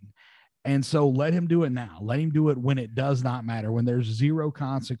ceiling. And so let him do it now. Let him do it when it does not matter, when there's zero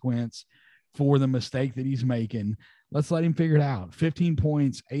consequence for the mistake that he's making. Let's let him figure it out. 15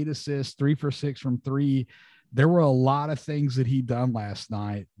 points, 8 assists, 3 for 6 from 3. There were a lot of things that he done last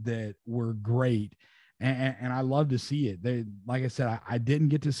night that were great. And I love to see it. Like I said, I didn't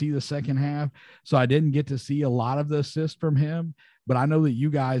get to see the second half, so I didn't get to see a lot of the assists from him, but I know that you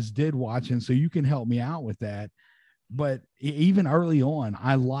guys did watch, and so you can help me out with that. But even early on,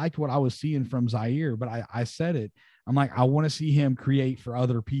 I liked what I was seeing from Zaire, but I said it. I'm like, I want to see him create for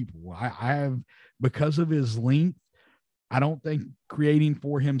other people. I have, because of his length, I don't think creating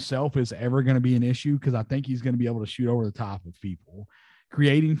for himself is ever going to be an issue, because I think he's going to be able to shoot over the top of people.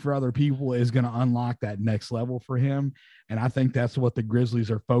 Creating for other people is going to unlock that next level for him. And I think that's what the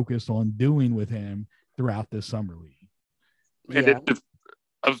Grizzlies are focused on doing with him throughout this summer league. Yeah.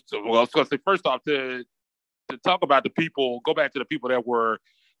 I was going to say, first off, to talk about the people, go back to the people that were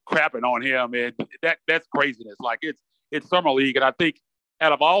crapping on him, and that's craziness. Like, it's summer league, and I think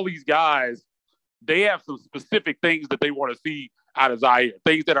out of all these guys, they have some specific things that they want to see out of Zaire,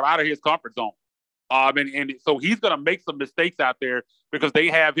 things that are out of his comfort zone. And so he's going to make some mistakes out there because they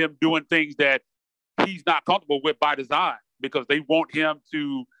have him doing things that he's not comfortable with by design, because they want him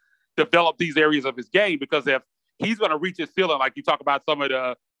to develop these areas of his game. Because if he's going to reach his ceiling, like you talk about some of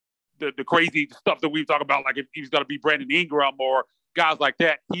the crazy stuff that we've talked about, like if he's going to be Brandon Ingram or guys like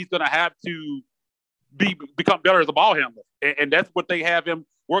that, he's going to have to become better as a ball handler. And that's what they have him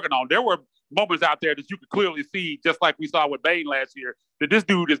working on. There were moments out there that you could clearly see, just like we saw with Bane last year, that this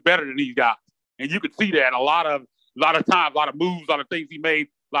dude is better than these guys. And you could see that a lot of times, a lot of moves, a lot of things he made,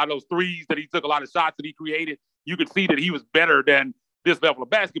 a lot of those threes that he took, a lot of shots that he created. You could see that he was better than this level of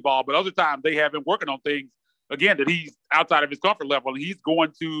basketball. But other times they have him working on things, again, that he's outside of his comfort level, and he's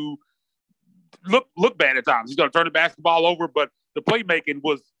going to look bad at times. He's going to turn the basketball over, but the playmaking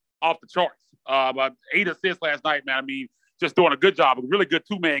was off the charts. 8 assists last night, man. I mean, just doing a good job, a really good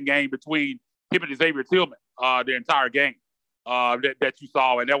two-man game between him and Xavier Tillman the entire game that you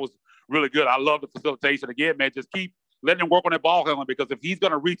saw, and that was really good. I love the facilitation. Again, man, just keep letting him work on that ball handling, because if he's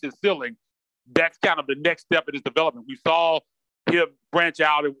going to reach his ceiling, that's kind of the next step in his development. We saw him branch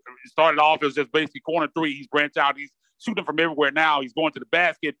out. It started off, it was just basically corner three. He's branched out. He's shooting from everywhere now. He's going to the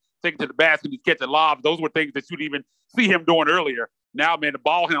basket, taking to the basket. He's catching lobs. Those were things that you didn't even see him doing earlier. Now, man, the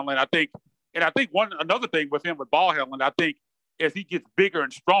ball handling, I think another thing with him with ball handling, I think as he gets bigger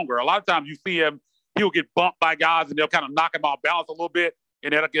and stronger, a lot of times you see him, he'll get bumped by guys and they'll kind of knock him off balance a little bit,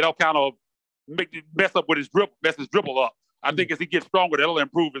 and it'll kind of mess his dribble up. I think as he gets stronger, that'll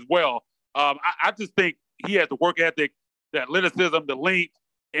improve as well. I just think he has the work ethic, the athleticism, the length,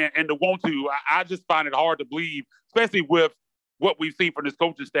 and the want to. I just find it hard to believe, especially with what we've seen from this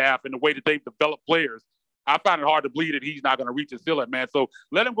coaching staff and the way that they've developed players. I find it hard to believe that he's not going to reach his ceiling, man. So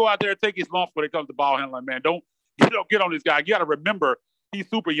let him go out there and take his lumps when it comes to ball handling, man. Don't get on this guy. You got to remember, he's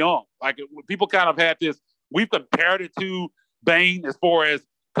super young. Like, people kind of had this, we've compared it to Bane as far as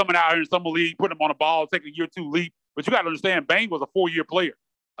coming out here in summer league, putting him on the ball, taking a year 2 leap. But you got to understand, Bane was a 4-year player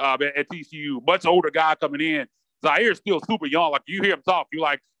at TCU, much older guy coming in. Zaire is still super young. Like, you hear him talk, you're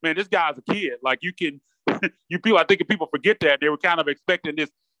like, man, this guy's a kid. Like, I think people forget that. They were kind of expecting this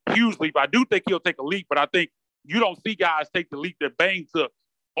huge leap. I do think he'll take a leap, but I think you don't see guys take the leap that Bane took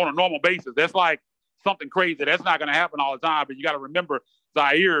on a normal basis. That's like something crazy. That's not going to happen all the time. But you got to remember,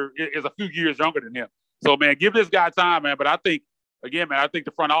 Zaire is a few years younger than him. So, man, give this guy time, man. But I think, again, man, I think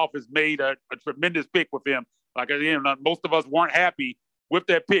the front office made a tremendous pick with him. Like, again, most of us weren't happy with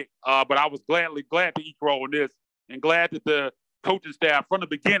that pick, but I was glad to eat crow on this, and glad that the coaching staff from the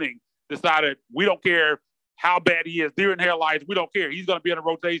beginning decided, we don't care how bad he is, deer in headlights, we don't care. He's going to be in a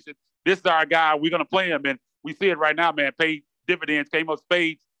rotation. This is our guy. We're going to play him. And we see it right now, man. Paid dividends, came up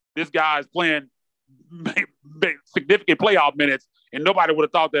spades. This guy is playing significant playoff minutes, and nobody would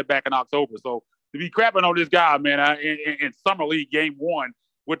have thought that back in October. So to be crapping on this guy, man, in Summer League game 1,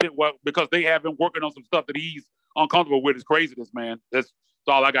 because they have him working on some stuff that he's uncomfortable with, is craziness, man. That's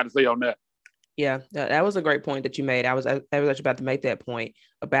all I got to say on that. Yeah, that was a great point that you made. I was actually about to make that point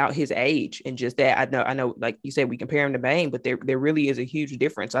about his age, and just that I know, like you said, we compare him to Bane, but there really is a huge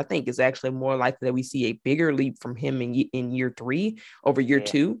difference. I think it's actually more likely that we see a bigger leap from him in year 3 over year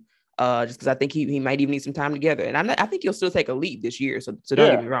 2, just because I think he might even need some time together. And I think he'll still take a leap this year. So don't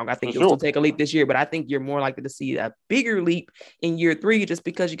get me wrong. I think he'll still take a leap this year, but I think you're more likely to see a bigger leap in year 3, just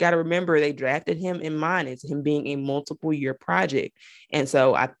because you got to remember they drafted him in mind as him being a multiple year project. And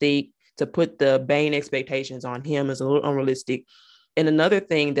so I think to put the Bane expectations on him is a little unrealistic. And another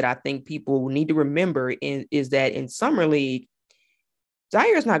thing that I think people need to remember is that in Summer League,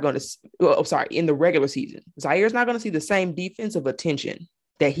 Zaire's not going to, in the regular season, Zaire's not going to see the same defensive attention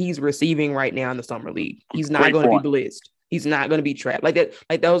that he's receiving right now in the Summer League. He's not going to be blitzed. He's not going to be trapped like that.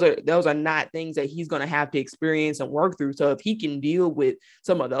 Like those are not things that he's going to have to experience and work through. So if he can deal with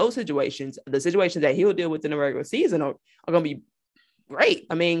some of those situations, the situations that he'll deal with in the regular season are going to be great.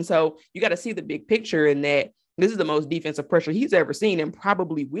 I mean, so you got to see the big picture in that this is the most defensive pressure he's ever seen and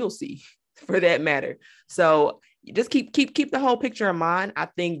probably will see, for that matter. So you just keep the whole picture in mind. I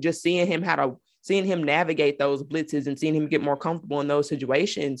think just seeing him navigate those blitzes and seeing him get more comfortable in those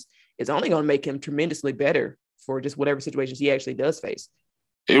situations is only going to make him tremendously better for just whatever situations he actually does face.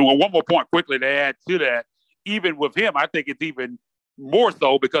 Well, one more point quickly to add to that. Even with him, I think it's even more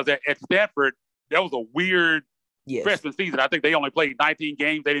so because at Stanford, that was a weird freshman season. I think they only played 19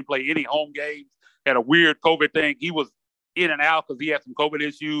 games. They didn't play any home games. Had a weird COVID thing. He was in and out because he had some COVID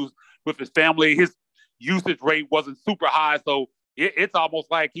issues with his family. His usage rate wasn't super high. So it's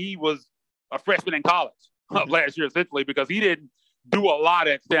almost like he was a freshman in college last year, essentially, because he didn't do a lot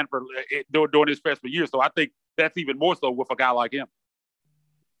at Stanford during his freshman year. So I think that's even more so with a guy like him.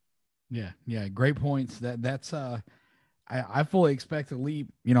 Yeah. Great points. That's I fully expect a leap.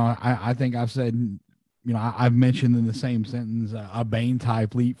 I think I've said, I've mentioned in the same sentence a Bane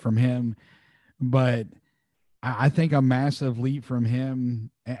type leap from him, but I think a massive leap from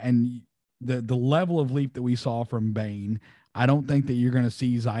him, and the level of leap that we saw from Bane, I don't think that you're going to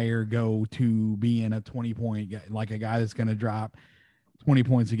see Zaire go to being a 20-point, like a guy that's going to drop 20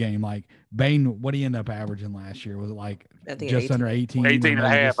 points a game. Like Bane, what he ended up averaging last year? Was it like just 18, under 18? 18 and a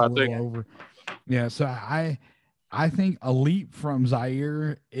half, I think. Over. Yeah, so I think a leap from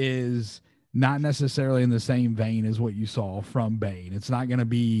Zaire is not necessarily in the same vein as what you saw from Bane. It's not going to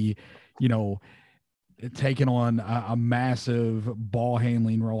be, taking on a massive ball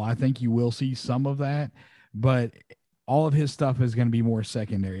handling role. I think you will see some of that, but all of his stuff is going to be more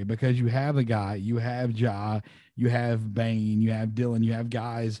secondary because you have a guy, you have Ja, you have Bane, you have Dylan, you have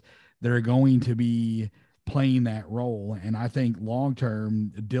guys that are going to be playing that role. And I think long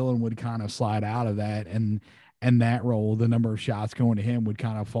term, Dylan would kind of slide out of that, and that role, the number of shots going to him would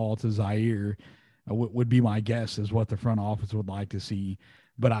kind of fall to Zaire. Would be my guess is what the front office would like to see.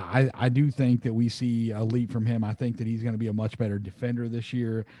 But I do think that we see a leap from him. I think that he's going to be a much better defender this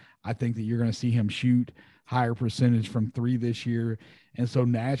year. I think that you're going to see him shoot higher percentage from three this year. And so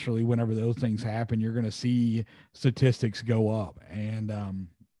naturally, whenever those things happen, you're going to see statistics go up. And,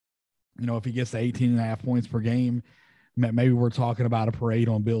 if he gets to 18.5 points per game, maybe we're talking about a parade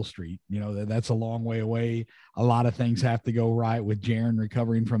on Bill Street. That's a long way away. A lot of things have to go right with Jaren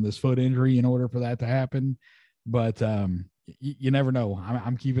recovering from this foot injury in order for that to happen. But you never know.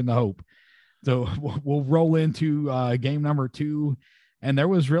 I'm keeping the hope. So we'll roll into game number 2. And there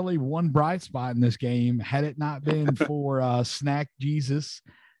was really one bright spot in this game. Had it not been for Snack Jesus,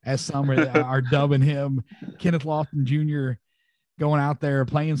 as some are dubbing him, Kenneth Lofton Jr., going out there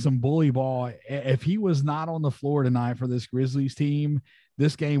playing some bully ball. If he was not on the floor tonight for this Grizzlies team,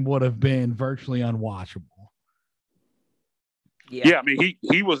 this game would have been virtually unwatchable. Yeah, I mean,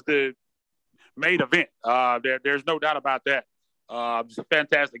 he was the main event. There's no doubt about that. Just a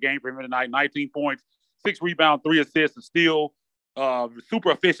fantastic game for him tonight. 19 points, 6 rebounds, 3 assists, and steal.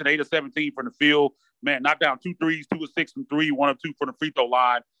 Super efficient, 8 of 17 from the field. Man, knocked down 2 threes, 2 of 6 from 3, 1 of 2 from the free throw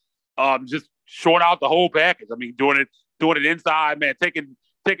line. Just short out the whole package. I mean, doing it inside, man, taking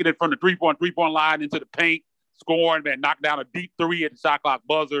it from the three-point line into the paint, scoring, man, knocked down a deep 3 at the shot clock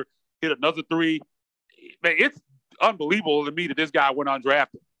buzzer, hit another 3. Man, it's unbelievable to me that this guy went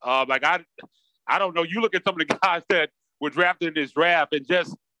undrafted. I don't know. You look at some of the guys that were drafted in this draft and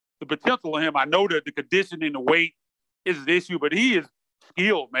just the potential of him. I know that the conditioning, the weight is an issue, but he is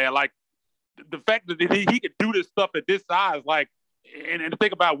skilled, man. Like the fact that he could do this stuff at this size, like, and to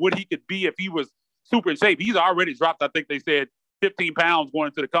think about what he could be if he was super in shape. He's already dropped, I think they said, 15 pounds going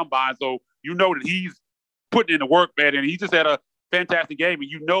into the combine. So that he's putting in the work, man. And he just had a fantastic game.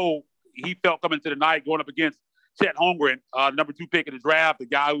 And he felt coming to the night going up against Chet Holmgren, number 2 pick in the draft, the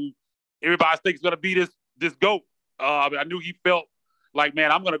guy who everybody thinks is going to be this GOAT. I knew he felt like,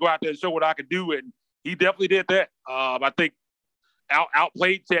 man, I'm going to go out there and show what I can do. And he definitely did that. I think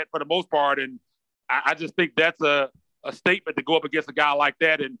outplayed Chet for the most part. And I just think that's a statement to go up against a guy like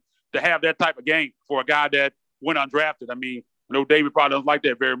that and to have that type of game for a guy that went undrafted. I mean, I know David probably doesn't like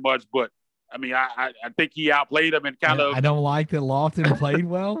that very much, but I mean, I think he outplayed him and kind of. I don't like that Lofton played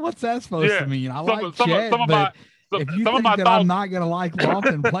well. What's that supposed to mean? I like Chet, but if you think that I'm not going to like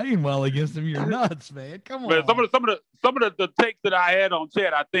Lofton playing well against him, you're nuts, man. Come on. Man, some of the takes that I had on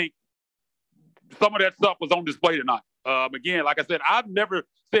Chet, I think some of that stuff was on display tonight. Again, like I said, I've never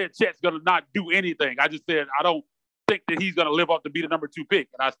said Chet's going to not do anything. I just said I don't think that he's going to live up to be the number 2 pick,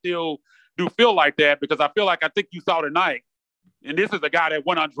 and I still do feel like that because I think you saw tonight. And this is a guy that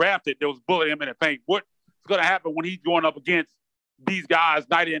went undrafted that was bullying him in the paint. What's going to happen when he's going up against these guys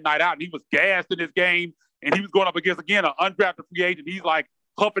night in, night out? And he was gassed in this game, and he was going up against, again, an undrafted free agent. He's like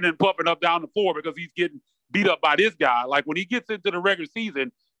huffing and puffing up down the floor because he's getting beat up by this guy. Like when he gets into the regular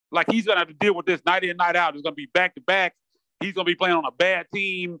season, like he's going to have to deal with this night in, night out. It's going to be back-to-back. He's going to be playing on a bad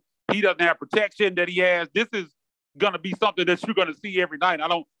team. He doesn't have protection that he has. This is going to be something that you're going to see every night. I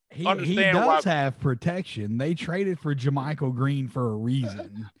don't understand he does have protection. They traded for JaMychal Green for a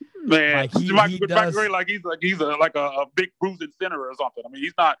reason. Man, like JaMychal Green, like he's a big bruising center or something. I mean,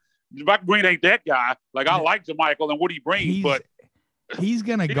 he's not. JaMychal Green ain't that guy. Like I like JaMychal and what he brings, but he's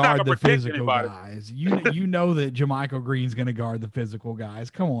going to guard the physical guys. You know that JaMychal Green's going to guard the physical guys.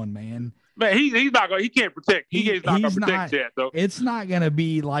 Come on, man. Man, he's not going. He can't protect. He's not going to protect Chet, though. It's not going to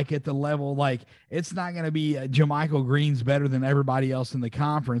be like at the level. Like it's not going to be JaMychal Green's better than everybody else in the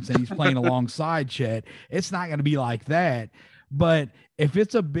conference, and he's playing alongside Chet. It's not going to be like that. But if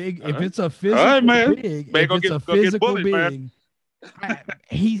it's a big, if it's a physical big, if it's a physical big,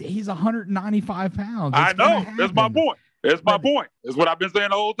 he's 195 pounds. I know. That's my point. That's my point. That's what I've been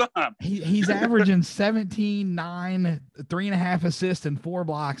saying the whole time. He's averaging 17, 9, 3.5 assists and 4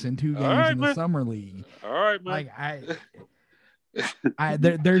 blocks in 2 games in the summer league. All right, man. Like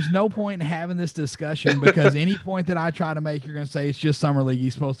there's no point in having this discussion because any point that I try to make, you're going to say it's just summer league.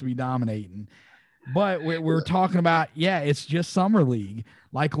 He's supposed to be dominating. But we're talking about, it's just summer league.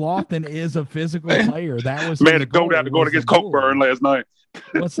 Like Lofton is a physical player. That was man to go down to go against Cockburn last night.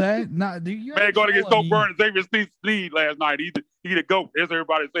 What's that? No, you man going against Cockburn and Xavier Sneed last night. He the GOAT. As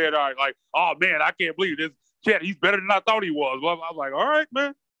everybody said, all right, like, oh man, I can't believe this. Chet, he's better than I thought he was. Well, I was like, all right,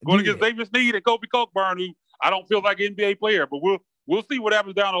 man, going against Xavier Sneed and Kobe Cockburn, who I don't feel like an NBA player, but we'll see what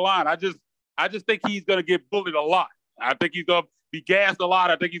happens down the line. I just think he's gonna get bullied a lot. I think he's gonna be gassed a lot.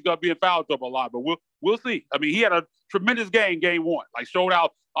 I think he's gonna be in foul trouble a lot. But we'll see. I mean, he had a tremendous game 1. Like showed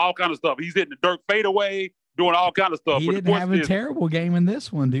out all kind of stuff. He's hitting the Dirk fadeaway. doing all kind of stuff. He but didn't have a terrible game in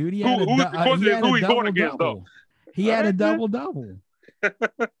this one, dude. He had who he's going against, though? He had a double-double.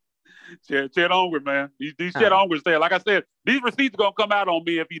 Chet Holmgren, man. These Chet Holmgren stay. Like I said, these receipts are going to come out on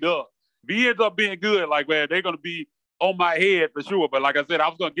me if he does. If he ends up being good, like, man, they're going to be on my head for sure. But like I said, I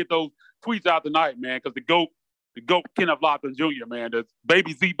was going to get those tweets out tonight, man, because the GOAT Kenneth Lofton Jr., man, the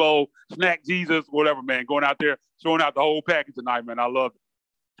baby Zebo, Snack Jesus, whatever, man, going out there, showing out the whole package tonight, man. I love it.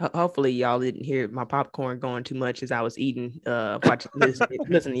 Hopefully y'all didn't hear my popcorn going too much as I was eating.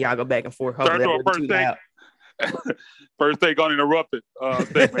 Listen to y'all go back and forth. Hopefully that wasn't too loud. First take uninterrupted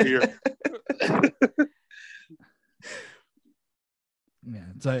segment here. Yeah.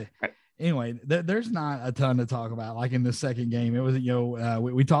 So anyway, there's not a ton to talk about. Like in the second game, it was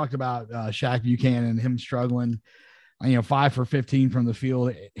we talked about Shaq Buchanan, him struggling. 5 for 15 from the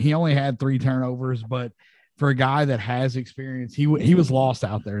field. He only had 3 turnovers, but for a guy that has experience, he was lost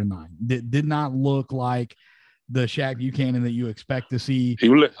out there tonight. Did not look like the Shaq Buchanan that you expect to see. He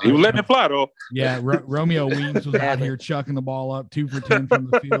was letting it fly, though. Yeah, Romeo Weems was out here chucking the ball up 2 for 10 from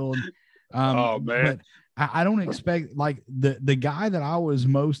the field. Oh, man. But I don't expect, like, the guy that I was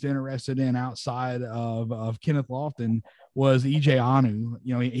most interested in outside of Kenneth Lofton was EJ Anu.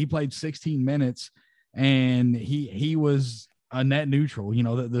 He played 16 minutes, and he was a net neutral.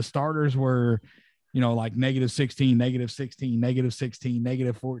 The starters were, like -16, -16, -16,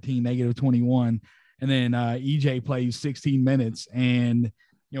 -14, -21. And then EJ plays 16 minutes, and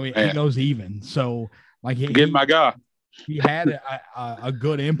he goes even. So like my guy. He had a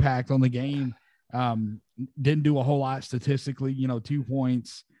good impact on the game. Didn't do a whole lot statistically. 2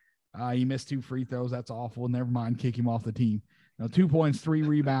 points. He missed 2 free throws. That's awful. Never mind, kick him off the team. 2 points, 3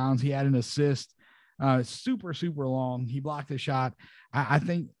 rebounds. He had an assist. Super long. He blocked a shot.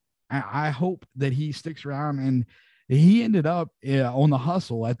 I hope that he sticks around, and he ended up on the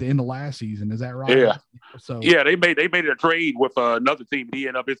hustle at the end of last season. Is that right? Yeah. So yeah, they made a trade with another team. He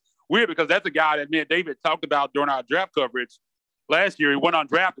ended up. It's weird because that's a guy that me and David talked about during our draft coverage last year. He went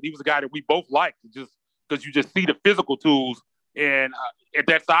undrafted. He was a guy that we both liked, just because you just see the physical tools, and at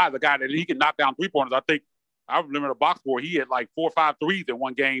that size, a guy that he can knock down 3-pointers. I think I remember the box score. He had like 4 or 5 threes in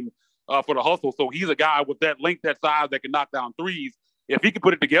one game for the hustle. So he's a guy with that length, that size, that can knock down threes. If he can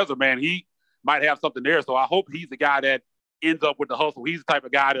put it together, man, he might have something there. So I hope he's the guy that ends up with the hustle. He's the type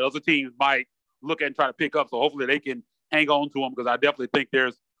of guy that other teams might look at and try to pick up. So hopefully they can hang on to him, because I definitely think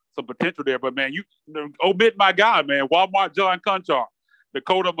there's some potential there. But, man, you omit my guy, man, Walmart John Conchar,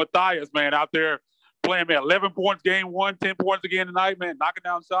 Dakota Mathias, man, out there playing, man, 11 points game 1, 10 points again tonight, man, knocking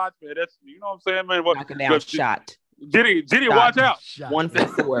down shots, man. That's, you know what I'm saying, man? Knocking down shot. Jitty, watch out. 1 for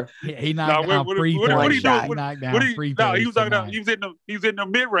 4. He knocked down free throws. What he knocked down free throws. He was in the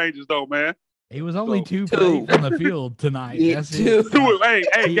mid ranges though, man. He was only 2 for 8 from the field tonight. Yeah, That's 2.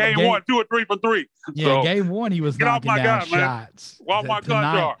 Game 1, 2 or 3 for 3. Yeah, so, game 1 he was knocking down shots. Walmart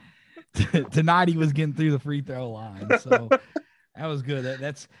Conchar. Tonight he was getting through the free throw line. So that was good.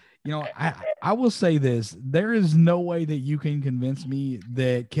 That's I will say this. There is no way that you can convince me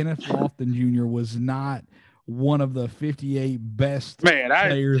that Kenneth Lofton Jr. was not one of the 58 best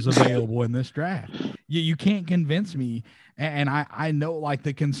players available in this draft. You can't convince me. And I know, like,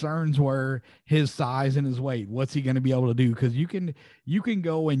 the concerns were his size and his weight. What's he going to be able to do? Because you can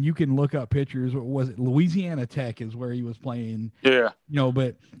go and you can look up pictures. Was it Louisiana Tech is where he was playing? Yeah.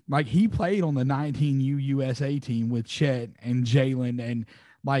 But like he played on the 19U USA team with Chet and Jalen, and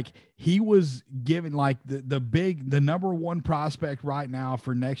like he was given like the number 1 prospect right now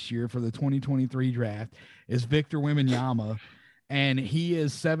for next year for the 2023 draft is Victor Wembanyama. And he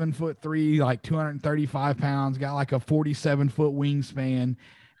is 7'3", like 235 pounds, got like a 47-foot wingspan.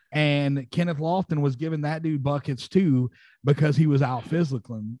 And Kenneth Lofton was giving that dude buckets too, because he was out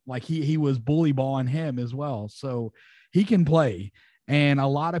physicaling. Like he was bully balling him as well. So he can play. And a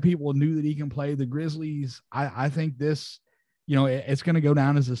lot of people knew that he can play. The Grizzlies, I think this, it's going to go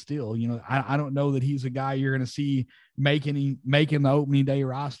down as a steal. I don't know that he's a guy you're going to see making the opening day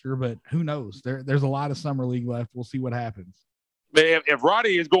roster, but who knows? There's a lot of summer league left. We'll see what happens. If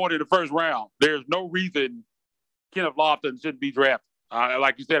Roddy is going in the first round, there's no reason Kenneth Lofton shouldn't be drafted.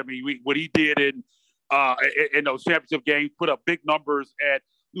 Like you said, I mean, what he did in those championship games, put up big numbers at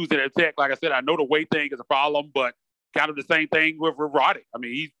Louisiana Tech. Like I said, I know the weight thing is a problem, but kind of the same thing with Roddy. I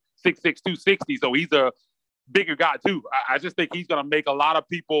mean, he's 6'6", 260, so he's a bigger guy too. I just think he's going to make a lot of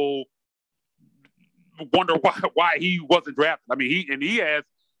people wonder why he wasn't drafted. I mean, he has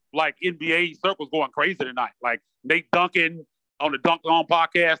like NBA circles going crazy tonight. Like Nate Duncan on the Dunk On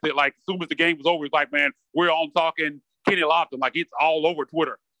podcast, that like as soon as the game was over, he's like, man, we're on talking Kenny Lofton. Like it's all over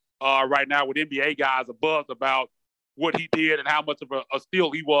Twitter right now with NBA guys a buzz about what he did and how much of a steal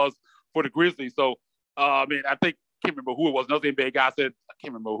he was for the Grizzlies. So And I think, can't remember who it was. Another NBA guy said, I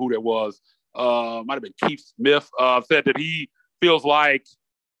can't remember who that was. Might have been Keith Smith. Said that he feels like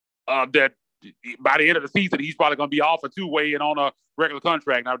that by the end of the season, he's probably going to be off a two-way and on a regular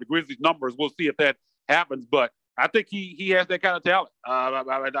contract. Now, the Grizzlies numbers, we'll see if that happens. But I think he has that kind of talent.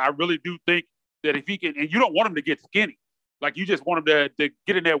 I really do think that if he can, and you don't want him to get skinny. Like, you just want him to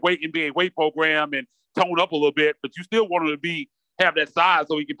get in that NBA weight program and tone up a little bit, but you still want him to have that size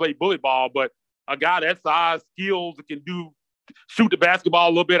so he can play bully ball. But a guy that size, skills, can shoot the basketball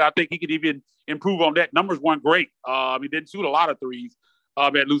a little bit. I think he could even improve on that. Numbers weren't great. He didn't shoot a lot of threes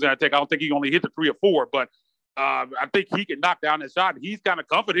at Louisiana Tech. I don't think he only hit the 3 or 4, but I think he can knock down that shot. He's kind of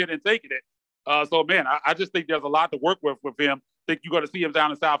confident in taking it. So, man, I just think there's a lot to work with him. I think you're going to see him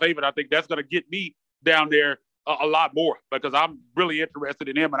down in South Haven. I think that's going to get me down there a lot more because I'm really interested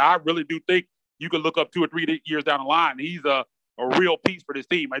in him. And I really do think you can look up 2 or 3 years down the line. He's a real piece for this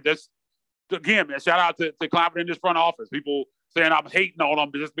team. Again, man, shout out to climbing in this front office. People saying I'm hating on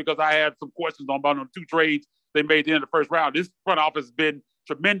them just because I had some questions on them 2 trades they made at the end of the first round. This front office has been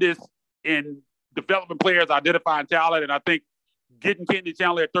tremendous in developing players, identifying talent, and I think getting Kenny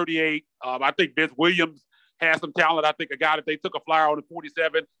Chandler at 38. I think Vince Williams has some talent. I think a guy that they took a flyer on at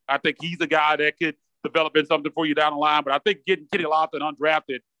 47. I think he's a guy that could develop in something for you down the line. But I think getting Kenny Lofton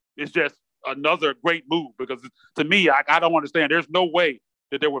undrafted is just another great move because to me, I don't understand. There's no way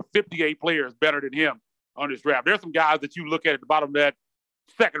that there were 58 players better than him on this draft. There's some guys that you look at the bottom of that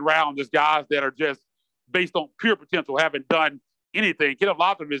second round, just guys that are just based on pure potential, haven't done anything. Kenny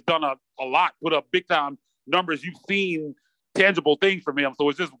Lofton has done a lot, put up big-time numbers. You've seen tangible things from him. So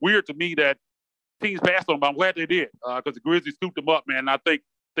it's just weird to me that teams passed on him, but I'm glad they did because the Grizzlies scooped him up, man. And I think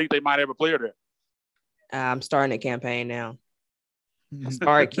they might have a player there. I'm starting a campaign now.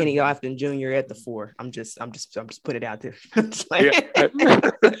 Start Kenny Lofton Jr. at the 4. I'm just put it out there. I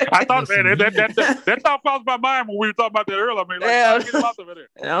thought, man, that thought crossed my mind when we were talking about that earlier. I mean,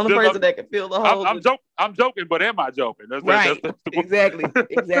 the only person that can feel the whole. I'm joking, but am I joking? Right.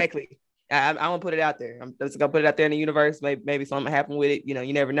 Exactly. I'm gonna put it out there. I'm just gonna put it out there in the universe. Maybe something happen with it.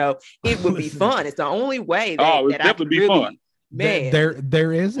 You never know. It would be fun. It's the only way that I could be fun. Man,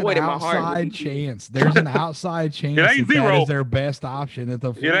 there is an outside chance. There's an outside chance it ain't zero. That is their best option at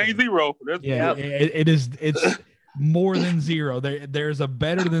the 4. It ain't zero. It is. It's more than zero. There's a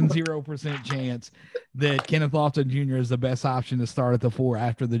better than 0% chance that Kenneth Lofton Jr. is the best option to start at the 4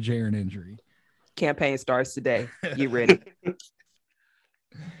 after the Jaren injury. Campaign starts today. Get ready.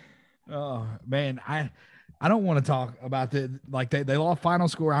 Oh man, I don't want to talk about they lost final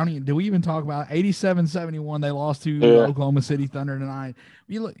score. Do we even talk about 87-71? They lost to Oklahoma City Thunder tonight.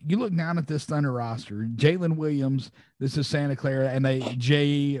 You look down at this Thunder roster. Jalen Williams, this is Santa Clara, and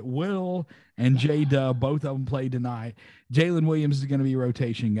Jay Will and J Dub, both of them played tonight. Jalen Williams is going to be a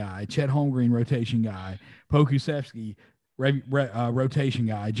rotation guy. Chet Holmgren, rotation guy. Pokusevsky, rotation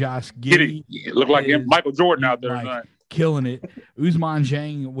guy. Josh Giddey. Look like Michael Jordan out there tonight. Killing it. Usman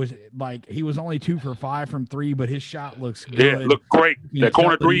Jang was he was only 2 for 5 from 3, but his shot looks good. Yeah, looked great. That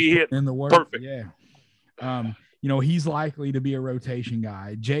corner 3 he hit in the work. Perfect. Yeah. He's likely to be a rotation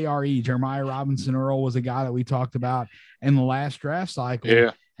guy. Jeremiah Robinson Earl was a guy that we talked about in the last draft cycle.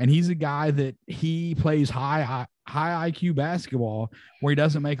 Yeah. And he's a guy that he plays high IQ basketball where he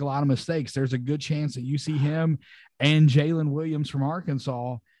doesn't make a lot of mistakes. There's a good chance that you see him and Jalen Williams from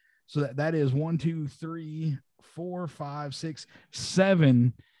Arkansas. So that is 1, 2, 3, 4, 5, 6,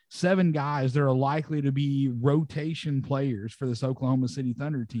 7 guys that are likely to be rotation players for this Oklahoma City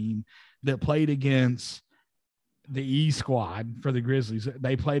Thunder team that played against the E squad for the Grizzlies.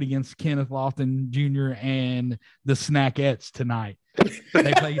 They played against Kenneth Lofton Jr. and the Snackettes tonight.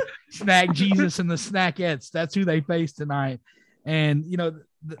 They played Snack Jesus and the Snackettes. That's who they faced tonight. And,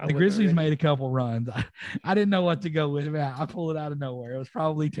 the Grizzlies made a couple runs. I didn't know what to go with. I pulled it out of nowhere. It was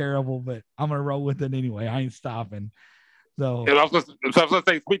probably terrible, but I'm going to roll with it anyway. I ain't stopping. So, and I was going to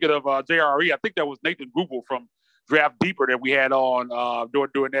say, speaking of JRE, I think that was Nathan Google from Draft Deeper that we had on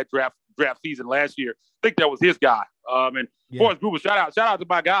during that draft season last year. I think that was his guy. And of course, Google, shout out to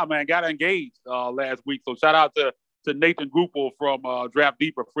my guy, man. Got engaged last week. So shout out to Nathan Google from Draft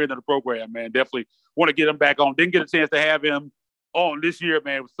Deeper, friend of the program, man. Definitely want to get him back on. Didn't get a chance to have him on this year,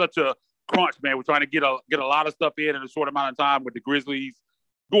 man. It was such a crunch, man. We're trying to get a lot of stuff in a short amount of time with the Grizzlies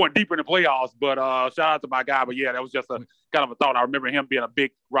going deeper in the playoffs. But shout out to my guy. But yeah, that was just a kind of a thought. I remember him being a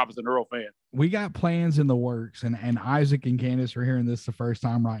big Robinson Earl fan. We got plans in the works, and Isaac and Candace are hearing this the first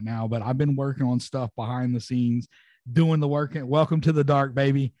time right now, but I've been working on stuff behind the scenes, doing the work. Welcome to the dark,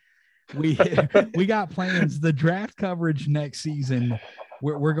 baby. We got plans. The draft coverage next season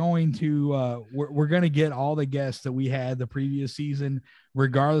we're going to we're going to get all the guests that we had the previous season,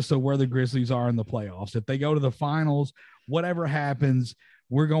 regardless of where the Grizzlies are in the playoffs. If they go to the finals, whatever happens,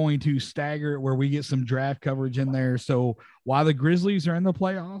 we're going to stagger it where we get some draft coverage in there. So while the Grizzlies are in the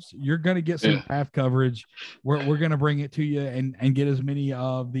playoffs, you're going to get some draft coverage. We're going to bring it to you and get as many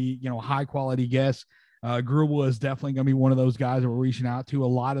of the, high quality guests. Grubel is definitely going to be one of those guys that we're reaching out to. A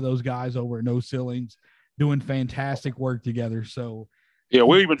lot of those guys over at No Ceilings doing fantastic work together. So yeah,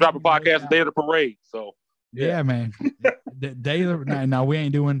 we'll even drop a podcast the day of the parade. So yeah, man. The day of the, no, we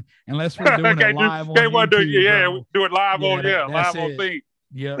ain't doing unless we're doing it live on YouTube. We do it live on live on thing.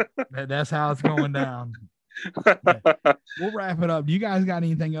 Yep, that's how it's going down. We'll wrap it up. Do you guys got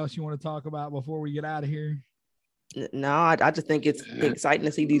anything else you want to talk about before we get out of here? No, I just think it's exciting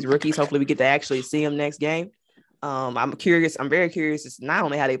to see these rookies. Hopefully we get to actually see them next game. I'm curious. I'm very curious. It's not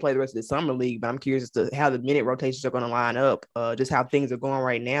only how they play the rest of the summer league, but I'm curious as to how the minute rotations are going to line up. Just how things are going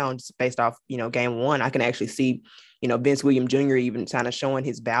right now, just based off, game one. I can actually see, Vince Williams Jr. even kind of showing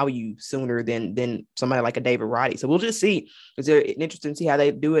his value sooner than somebody like a David Roddy. So we'll just see. It's interesting to see how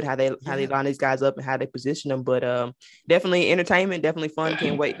they do it, how they line these guys up and how they position them. But definitely entertainment, definitely fun.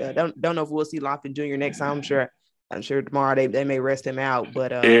 Can't wait. Don't know if we'll see Lofton Jr. next time. I'm sure tomorrow they may rest him out,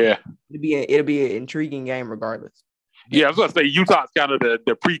 but it'll be an intriguing game regardless. Yeah, I was gonna say Utah's kind of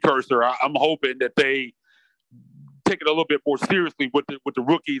the precursor. I'm hoping that they take it a little bit more seriously with the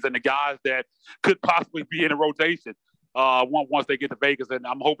rookies and the guys that could possibly be in a rotation once they get to Vegas, and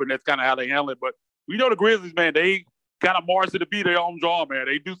I'm hoping that's kind of how they handle it. But we know the Grizzlies, man, they kind of march to the beat of their own drum, man.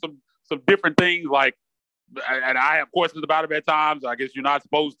 They do some different things, like, and I have questions about it at times. I guess you're not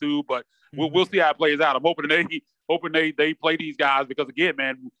supposed to, but we'll see how it plays out. I'm hoping they play these guys because, again,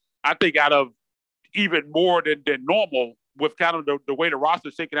 man, I think out of even more than normal with kind of the way the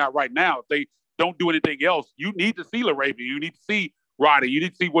roster's shaking out right now, if they don't do anything else, you need to see LaRavia. You need to see Roddy. You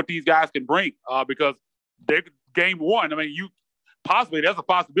need to see what these guys can bring because they're game one. I mean, there's a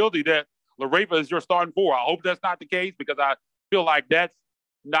possibility that LaRavia is your starting four. I hope that's not the case because I feel like that's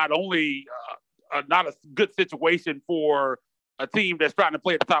not only not a good situation for a team that's trying to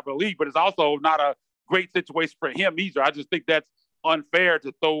play at the top of the league, but it's also not a great situation for him either. I just think that's unfair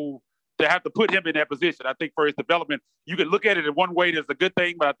to have to put him in that position. I think for his development, you can look at it in one way that's a good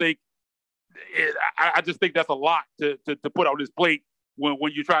thing, but I think I just think that's a lot to put on his plate when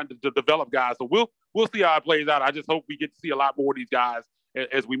you're trying to develop guys. So we'll see how it plays out. I just hope we get to see a lot more of these guys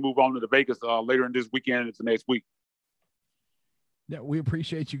as we move on to the Vegas later in this weekend and into next week. Yeah, we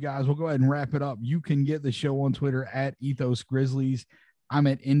appreciate you guys. We'll go ahead and wrap it up. You can get the show on Twitter at Ethos Grizzlies. I'm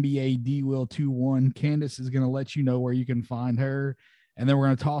at NBA DWill21. Candace is going to let you know where you can find her. And then we're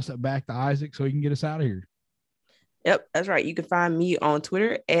going to toss it back to Isaac so he can get us out of here. Yep, that's right. You can find me on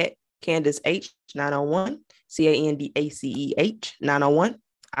Twitter at Candace H901, CANDACEH 901.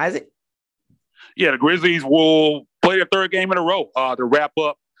 Isaac? Yeah, the Grizzlies will play their third game in a row to wrap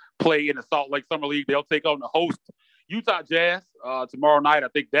up play in the Salt Lake Summer League. They'll take on the host Utah Jazz tomorrow night. I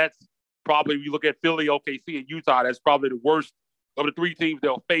think that's probably, if you look at Philly, OKC, and Utah, that's probably the worst of the three teams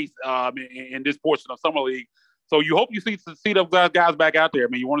they'll face in this portion of Summer League. So you hope you see those guys back out there. I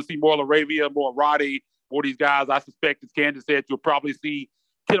mean, you want to see more LaRavia, more Roddy, more these guys. I suspect, as Candace said, you'll probably see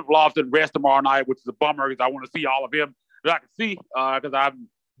Kenneth Lofton rest tomorrow night, which is a bummer because I want to see all of him that I can see because I'm a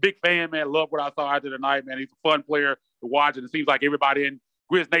big fan, man. Love what I saw out there tonight, man. He's a fun player to watch, and it seems like everybody in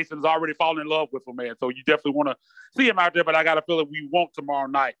Grizz Nation is already falling in love with him, man. So you definitely want to see him out there, but I got a feeling we won't tomorrow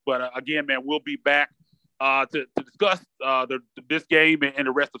night. But again, man, we'll be back to discuss this game and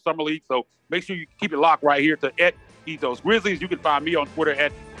the rest of Summer League. So make sure you keep it locked right here to @Ethos Grizzlies. You can find me on Twitter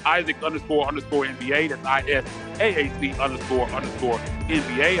at Isaac__NBA. That's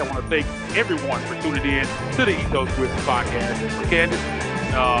ISAAC__NBA. I want to thank everyone for tuning in to the Ethos Grizzlies podcast. For Candace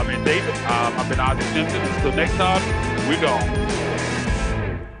and David, I've been Isaac Simpson. Until next time, we're gone.